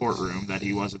leaving the courtroom that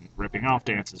he wasn't ripping off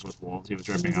Dances with Wolves, he was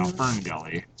ripping off Fern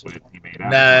Gully. That's what he made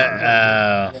out.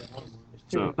 No,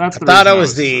 So that's I the thought it reason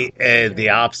was the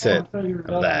opposite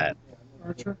of that.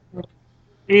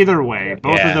 Either way,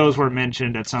 both Yeah. of those were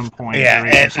mentioned at some point Yeah,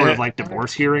 during some and- sort of like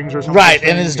divorce hearings or something. Right,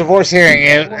 in his divorce hearing,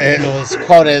 it was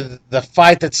quoted the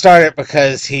fight that started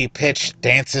because he pitched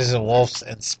Dances and Wolves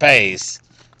in Space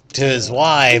to his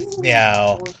wife,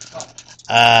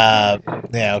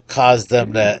 caused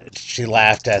them to. She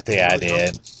laughed at the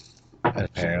idea and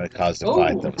apparently caused a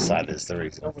fight that was cited as the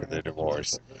reason for their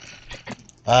divorce.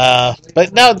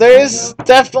 But no, there is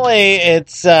definitely,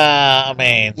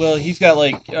 Well, he's got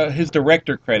like his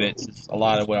director credits is a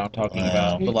lot of what I'm talking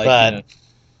about. But like,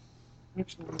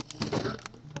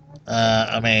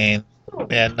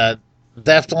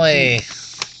 definitely,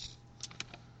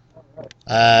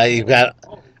 you've got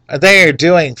They are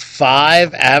doing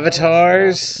 5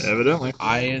 avatars, Evidently.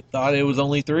 I thought it was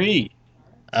only 3.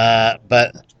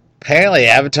 but apparently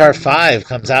Avatar 5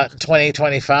 comes out in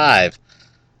 2025.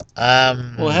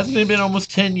 Well, hasn't it been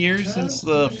almost 10 years since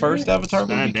the first Avatar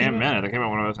movie God came damn out? minute. I came out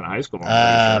when I was in high school.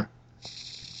 I'm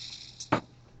pretty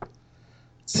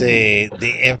See,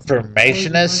 The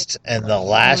Informationist and The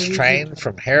Last Train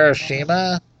from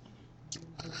Hiroshima,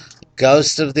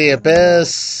 Ghost of the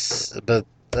Abyss,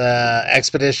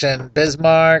 Expedition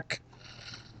Bismarck.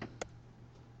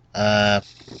 sure.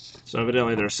 So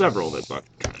evidently there's several that buck.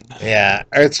 Yeah,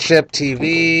 Earthship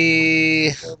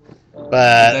TV, but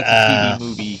That's a TV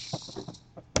movie.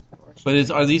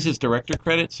 But are these his director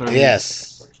credits? Or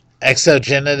yes,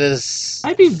 Exogenous.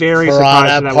 I'd be very Piranha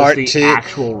surprised if that was Part the 2.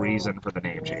 actual reason for the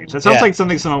name change. That sounds Yeah. like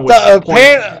something someone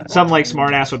would some like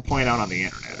smartass would point out on the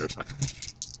internet or something.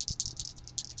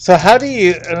 So how do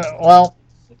you?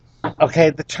 Okay,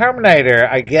 The Terminator,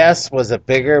 I guess, was a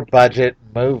bigger budget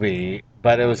movie,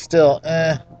 but it was still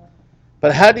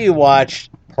But how do you watch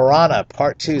Piranha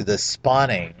Part 2, The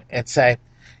Spawning, and say,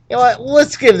 you know what,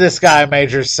 let's give this guy a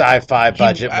major sci-fi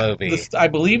budget movie? I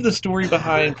believe the story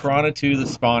behind Piranha 2: The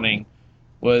Spawning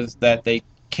was that they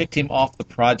kicked him off the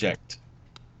project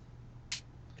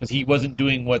because he wasn't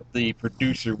doing what the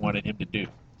producer wanted him to do.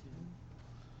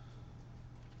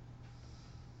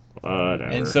 Whatever.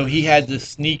 And so he had to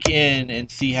sneak in and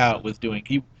see how it was doing.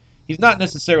 He's not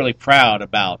necessarily proud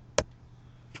about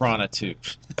Piranha 2.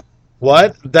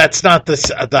 What? That's not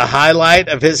the highlight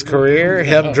of his career?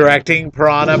 Him directing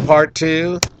Piranha Part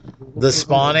 2, The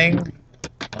Spawning?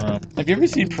 Have you ever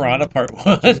seen Piranha Part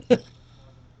 1?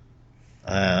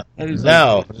 No,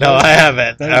 I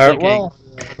haven't. That is Well,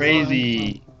 a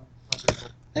crazy,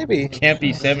 maybe.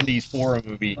 campy 70s horror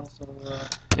movie.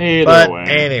 Either But way,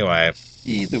 anyway,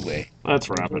 Either way. let's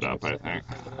wrap it up, I think.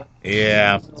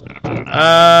 yeah. It's been about an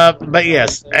hour. But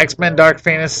yes, X-Men Dark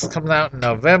Phoenix is coming out in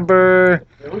November.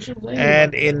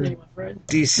 And in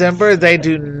December, they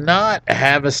do not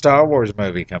have a Star Wars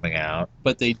movie coming out.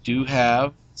 But they do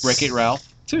have Wreck-It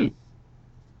Ralph 2.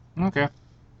 Okay.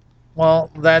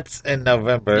 Well, that's in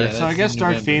November. Yeah, So I that's guess in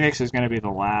Dark November. Phoenix is going to be the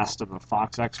last of the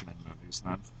Fox X-Men movies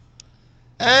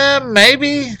then.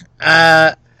 Maybe.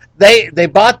 They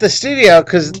bought the studio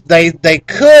because they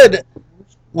could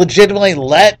legitimately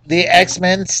let the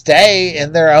X-Men stay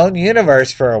in their own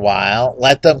universe for a while,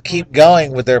 let them keep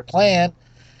going with their plan.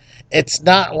 It's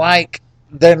not like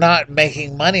they're not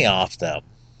making money off them.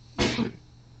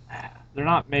 They're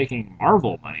not making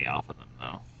Marvel money off of them,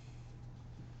 though.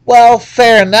 Well,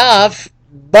 fair enough,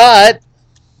 but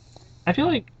I feel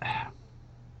like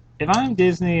if I'm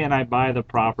Disney and I buy the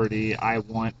property, I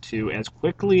want to, as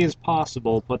quickly as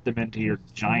possible, put them into your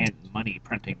giant money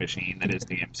printing machine that is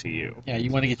the MCU. Yeah, you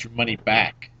want to get your money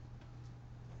back.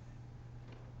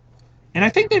 And I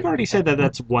think they've already said that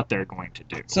that's what they're going to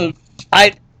do. So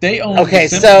I they own Okay,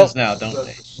 the Simpsons so- now, don't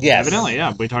they? yes, Evidently,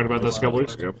 yeah. We talked about this a couple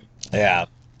weeks ago. yeah.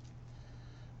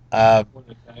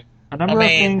 A number I of mean-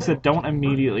 things that don't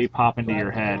immediately pop into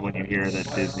your head when you hear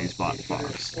that Disney's bought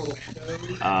Fox.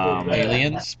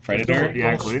 Aliens, Predator.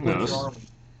 Yeah, including those.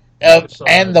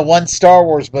 And the one Star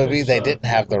Wars movie they didn't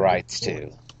have the rights to,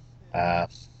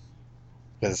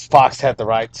 because Fox had the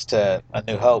rights to A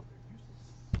New Hope,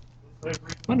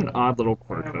 What an odd little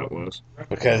quirk that was.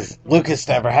 because Lucas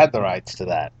never had the rights to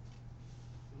that.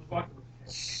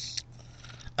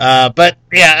 But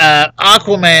yeah,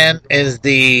 Aquaman is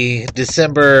the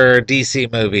December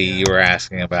DC movie you were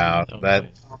asking about. But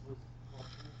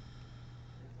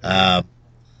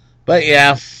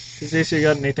yeah, Has DC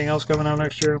got anything else coming out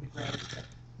next year?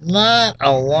 not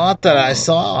a lot that I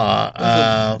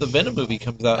saw. The Venom movie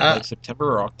comes out in like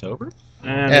September or October.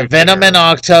 Yeah, Venom in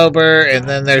October, and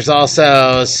then there's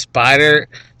also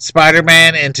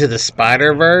Spider-Man Into the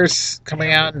Spider-Verse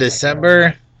coming out in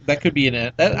December. That could be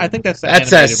I think that's the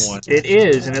That's animated a- one. It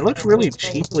is, and it looks really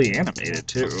cheaply animated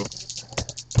too.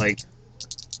 Like,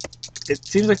 it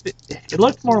seems like it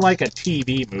looked more like a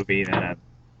TV movie than a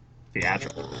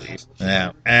theatrical release.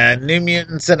 Yeah, and New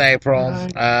Mutants in April.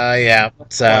 Yeah,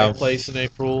 so Fireplace in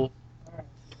April.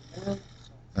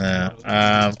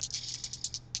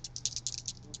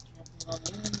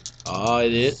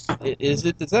 It is.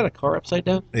 Is that a car upside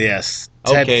down? yes,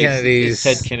 Ted Okay, Kennedy's.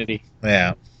 it's Ted Kennedy.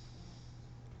 Yeah,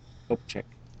 Oh, check.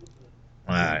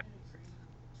 all right.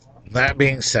 That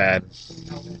being said,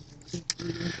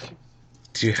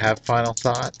 do you have final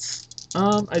thoughts?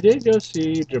 I did go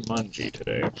see Jumanji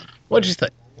today. What'd you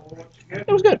think? It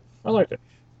was good. I liked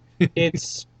it.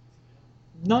 It's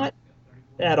not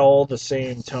at all the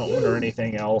same tone or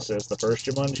anything else as the first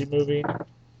Jumanji movie,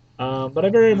 but I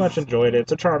very much enjoyed it.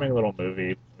 It's a charming little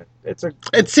movie. it's a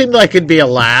It seemed like it'd be a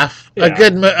laugh, Yeah.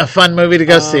 a fun movie to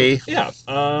go see. Yeah.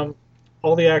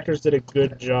 All the actors did a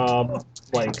good job,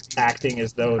 like acting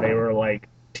as though they were like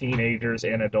teenagers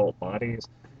in adult bodies.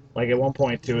 Like at one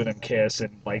point, two of them kiss, and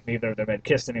like neither of them had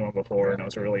kissed anyone before, and it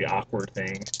was a really awkward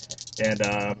thing.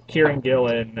 And Kieran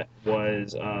Gillen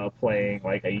was playing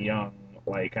like a young,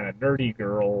 like kind of nerdy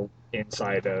girl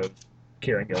inside of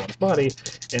Kieran Gillen's body,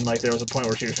 and like there was a point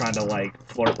where she was trying to like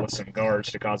flirt with some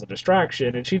guards to cause a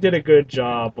distraction, and she did a good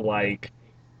job like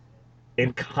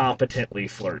incompetently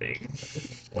flirting.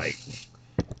 Like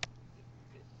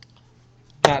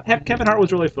Kevin Hart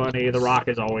was really funny. The Rock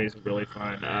is always really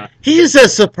fun. He's a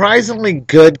surprisingly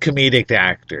good comedic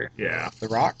actor. Yeah, The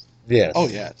Rock? Yes. Oh,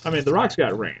 yeah. I mean The Rock's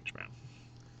got range, man.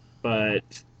 But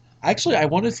Actually, I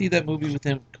want to see that movie with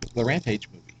him, the Rampage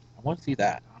movie. I want to see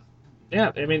that.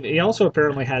 yeah, I mean he also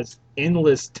apparently has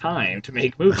endless time to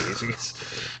make movies.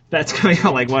 That's coming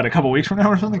out like what, a couple weeks from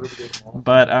now or something.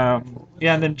 But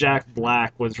yeah, and then Jack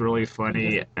Black was really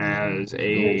funny as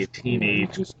a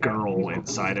teenage girl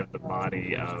inside of the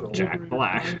body of Jack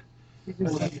Black.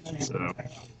 So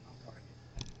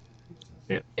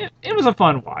it was a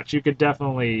fun watch. You could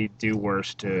definitely do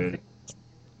worse to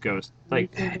go. Like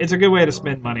it's a good way to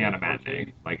spend money on a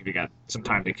matinee. Like if you got some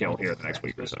time to kill here the next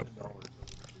week or so.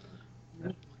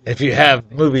 If you have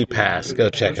Movie Pass, go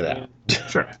check it out.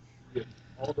 Sure.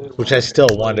 Which I still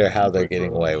wonder how they're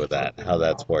getting away with that, how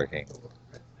that's working.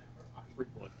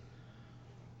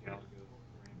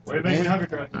 Way to make me hungry,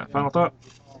 Travis. Final thought.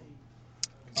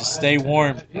 Just stay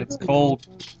warm. It's cold.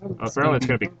 Apparently it's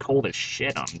going to be cold as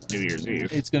shit on New Year's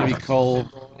Eve. It's going to be cold.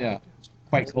 Yeah.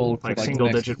 Quite cold. For Like the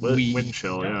single-digit next week. wind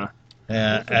chill, yeah.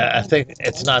 Yeah, I think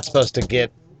it's not supposed to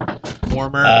get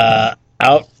Warmer.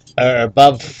 out or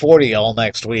above 40 all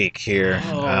next week here.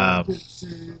 Oh.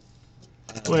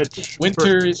 Which,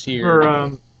 Winter is here.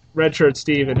 for Red Shirt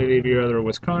Steve and any of you other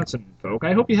Wisconsin folk,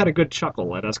 I hope you had a good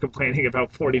chuckle at us complaining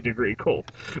about 40-degree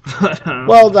cold. But,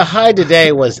 Well, the high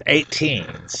today was 18,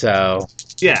 so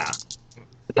yeah.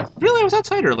 Really, I was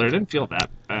outside earlier. It didn't feel that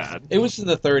bad. It was in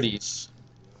the 30s.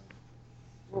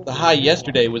 The high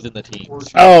yesterday was in the teens.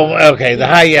 oh, okay. The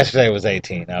high yesterday was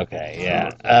 18. Okay, yeah,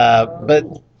 but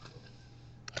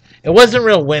it wasn't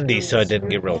real windy, so it didn't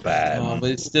get real bad.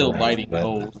 But it's still biting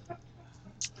cold.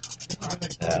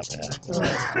 Yeah.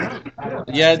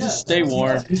 Yeah, just stay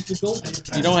warm.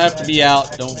 You don't have to be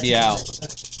out. Don't be out.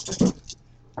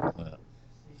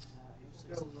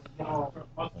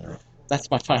 That's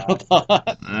my final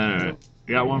thought. Alright.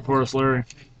 You got one for us, Larry?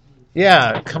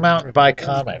 Yeah, come out and buy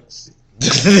comics.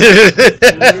 There's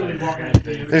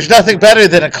nothing better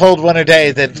than a cold winter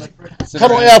day than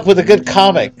cuddling up with a good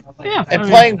comic Yeah. and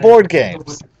playing board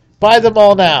games. Buy them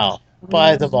all now.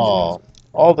 Buy them all.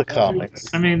 All the comics.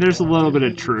 I mean, there's a little bit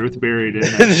of truth buried in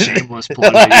that shameless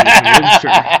plug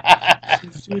that you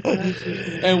just made,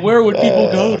 sure. And where would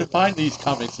people go to find these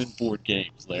comics and board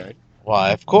games, Larry?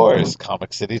 Why, of course,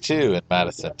 Comic City 2 in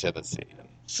Madison, Tennessee.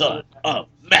 Son of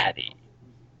Maddie.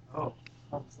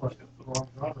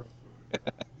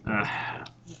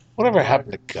 Whatever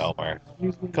happened to Gomer?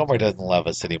 Gomer doesn't love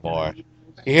us anymore.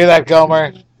 You hear that,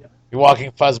 Gomer? You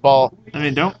walking fuzzball?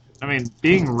 I mean,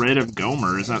 being rid of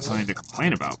Gomer is not something to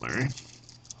complain about, Larry.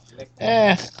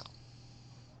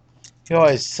 He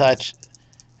always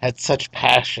had such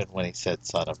passion when he said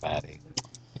 "son of Maddie."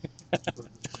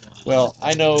 Well,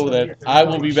 I know that I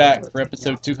will be back for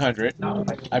episode 200.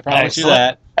 I promise you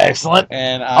that. Excellent.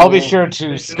 And I'll be will- sure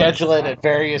to schedule it at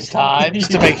various times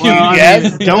to make you Well, I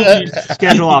yes. mean, don't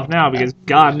schedule off now because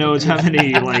God knows how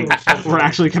many we're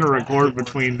actually going to record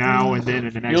between now and then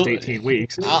in the next You'll- 18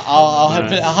 weeks. I'll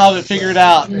have it figured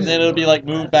out, and then it'll be like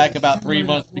moved back about 3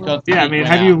 months because the Yeah, I week mean,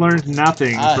 went have you out. learned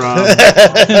nothing I- from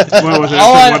what was it?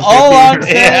 all episode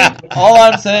 150 or- Yeah. All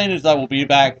I'm saying is I will be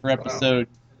back for episode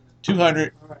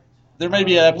 200. There may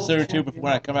be an episode or two before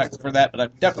I come back for that, but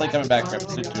I'm definitely coming back for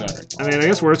episode 200. I mean, I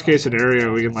guess worst case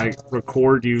scenario, we can like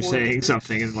record you saying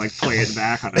something and like play it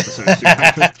back on episode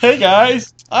 200. Hey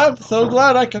guys, I'm so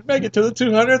glad I could make it to the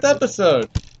 200th episode.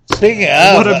 Speaking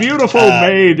of, What a beautiful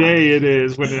May day it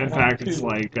is when in fact it's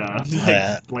like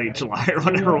Yeah. late July or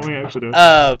whatever when we actually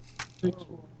do.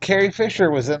 Carrie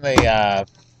Fisher was in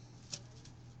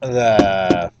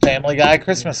the Family Guy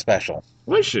Christmas special.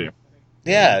 Was she?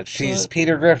 Yeah, she's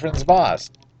Peter Griffin's boss.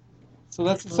 So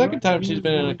that's the second time she's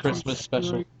been in a Christmas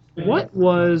special. What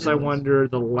was, I wonder,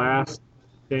 the last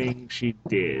thing she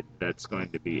did that's going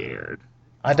to be aired?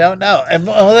 I don't know. And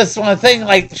well, that's one thing.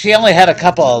 Like, she only had a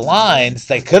couple of lines.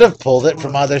 They could have pulled it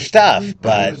from other stuff,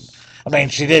 but I mean,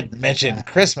 she did mention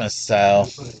Christmas, so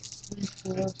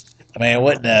I mean, it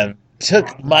wouldn't have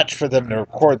took much for them to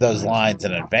record those lines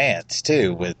in advance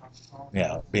too, with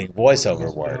being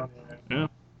voiceover work. Yeah.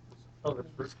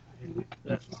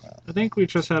 I think we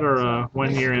just had our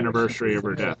 1 year anniversary of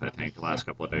her death. I think the last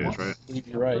couple of days, right? I believe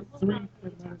you're right.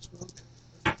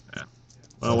 Yeah.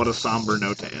 Well, what a somber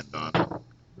note to end on.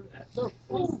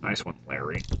 Nice one,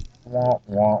 Larry. Wah,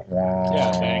 wah, wah.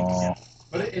 Yeah,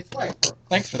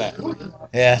 thanks for that.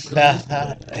 Yeah,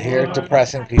 I hear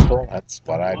depressing people. That's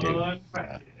what I do.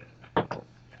 Yeah.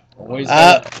 Always,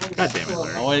 God damn it,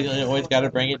 Larry. always got to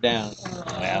bring it down.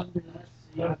 Yeah.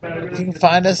 You can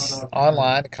find us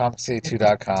online at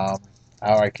comiccity2.com,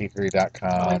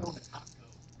 OurIKeekery.com,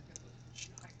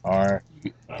 or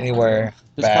anywhere.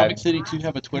 Does Comic City 2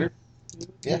 have a Twitter?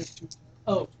 Yes.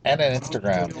 And an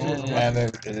Instagram. Yeah.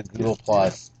 And a Google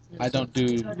Plus. I don't do.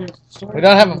 We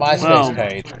don't have a MySpace Well-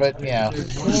 page, but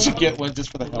You should get one just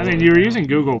for the hell I of mean, it. you were using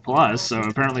Google Plus, so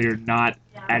apparently you're not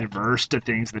adverse to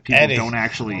things that people Eddie. don't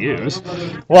actually use.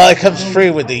 well, it comes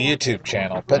free with the YouTube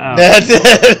channel. But Oh.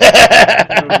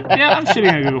 Yeah, I'm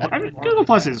shitting on Google. I mean, Google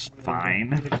Plus is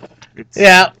fine. It's,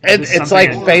 yeah, just it's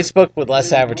like something- Facebook with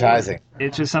less advertising.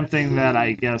 It's just something that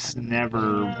I guess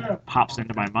never pops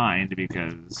into my mind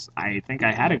because I think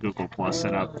I had a Google Plus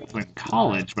set up in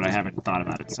college, but I haven't thought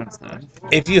about it since then.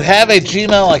 If you have a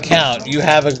Gmail account, you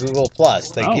have a Google Plus.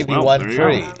 They Oh, give you well, one there you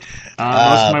free. go.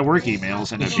 Most of my work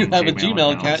emails end up If you being have a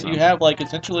Gmail account, so- you have like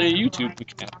essentially a YouTube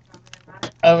account.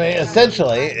 I mean,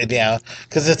 essentially,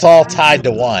 because it's all tied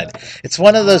to one. It's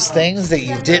one of those things that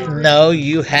you didn't know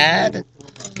you had.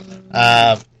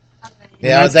 That's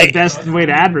they the best way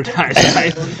to advertise,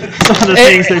 right? Some of the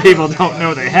things that people don't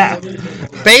know they have.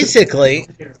 basically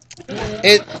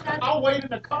I'll wait in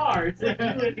the car.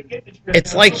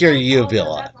 it's like your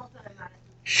uvula.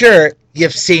 Sure,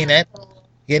 you've seen it.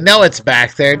 You know it's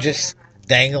back there, just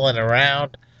dangling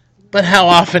around. But how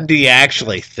often do you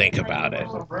actually think about it?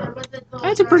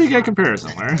 That's a pretty good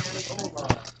comparison, Larry.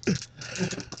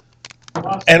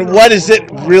 And what is it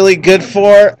really good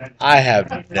for? I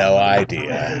have no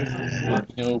idea.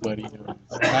 Nobody knows.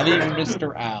 Not even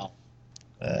Mr. Owl.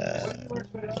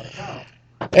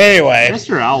 Anyway,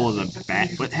 Mr. Owl was a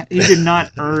bat, but he did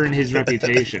not earn his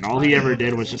reputation. All he ever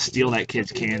did was just steal that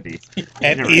kid's candy.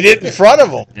 and eat it in front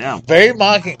of him, Yeah. very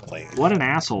mockingly. What an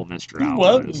asshole Mr. Owl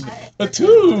One, is. a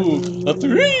two, a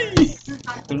three,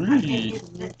 three.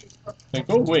 Like,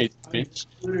 oh wait, bitch.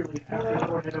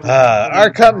 Or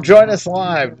come join us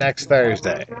live next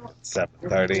Thursday,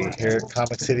 7:30 here at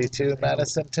Comic City 2 in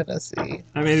Madison, Tennessee.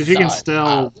 I mean, as you can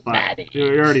still,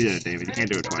 you already did it, David. You can't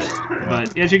do it twice.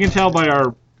 But as you can tell by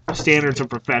our standards of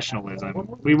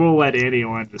professionalism, we will let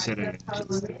anyone to sit in and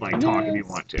just like talk if you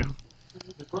want to.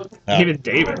 Oh. Even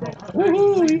David.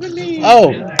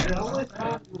 Oh,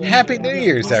 Happy New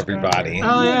Year's, everybody.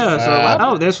 Oh yeah.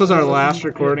 So this was our last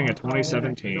recording of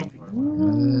 2017.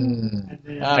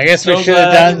 I guess we so should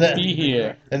have glad done to be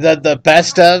here. the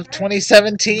best of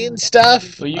 2017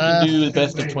 stuff. Well, you can do the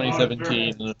best of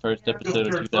 2017 in the first episode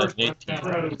of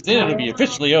 2018. Then it'll be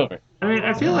officially over. I mean,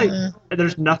 I feel like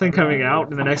there's nothing coming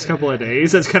out in the next couple of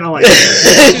days that's gonna like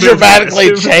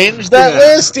dramatically change that Yeah.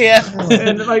 list. Yeah.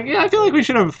 And like, yeah, I feel like we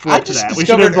should have I flipped just that. We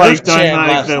should have discovered like Earth done Chan like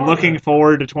last the week. looking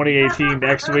forward to 2018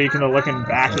 next week and the looking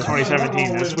back to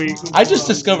 2017 this week. I just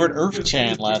discovered Earth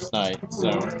Chan last night, so.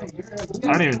 I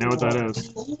don't even know what that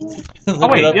is. Look Oh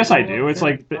it wait, up. yes I do. It's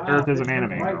like the Earth is an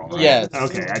anime girl. Right? Yes.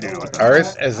 Okay, I do know what that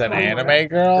Earth is an anime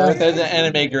girl. Earth has an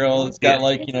anime girl. It's got Yeah.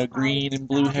 like, green and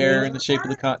blue hair in the shape of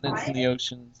the continents and the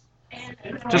oceans.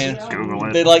 is. Just And Google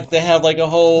it. they have like a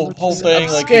whole thing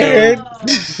I'm like scared.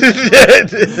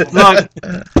 Look,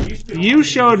 you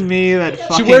showed me that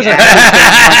fucking wears a-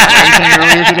 thing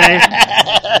earlier today,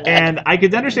 and I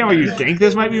could understand why you think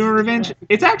this might be a revenge.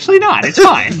 It's actually not. It's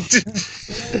fine.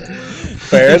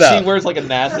 Fair She enough. wears like a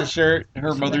NASA shirt.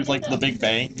 Her mother's like the Big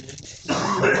Bang.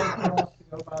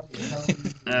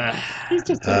 He's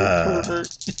just a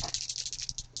pervert.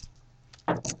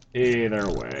 Either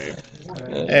way.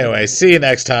 Anyway, see you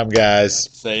next time, guys.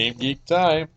 Same geek time.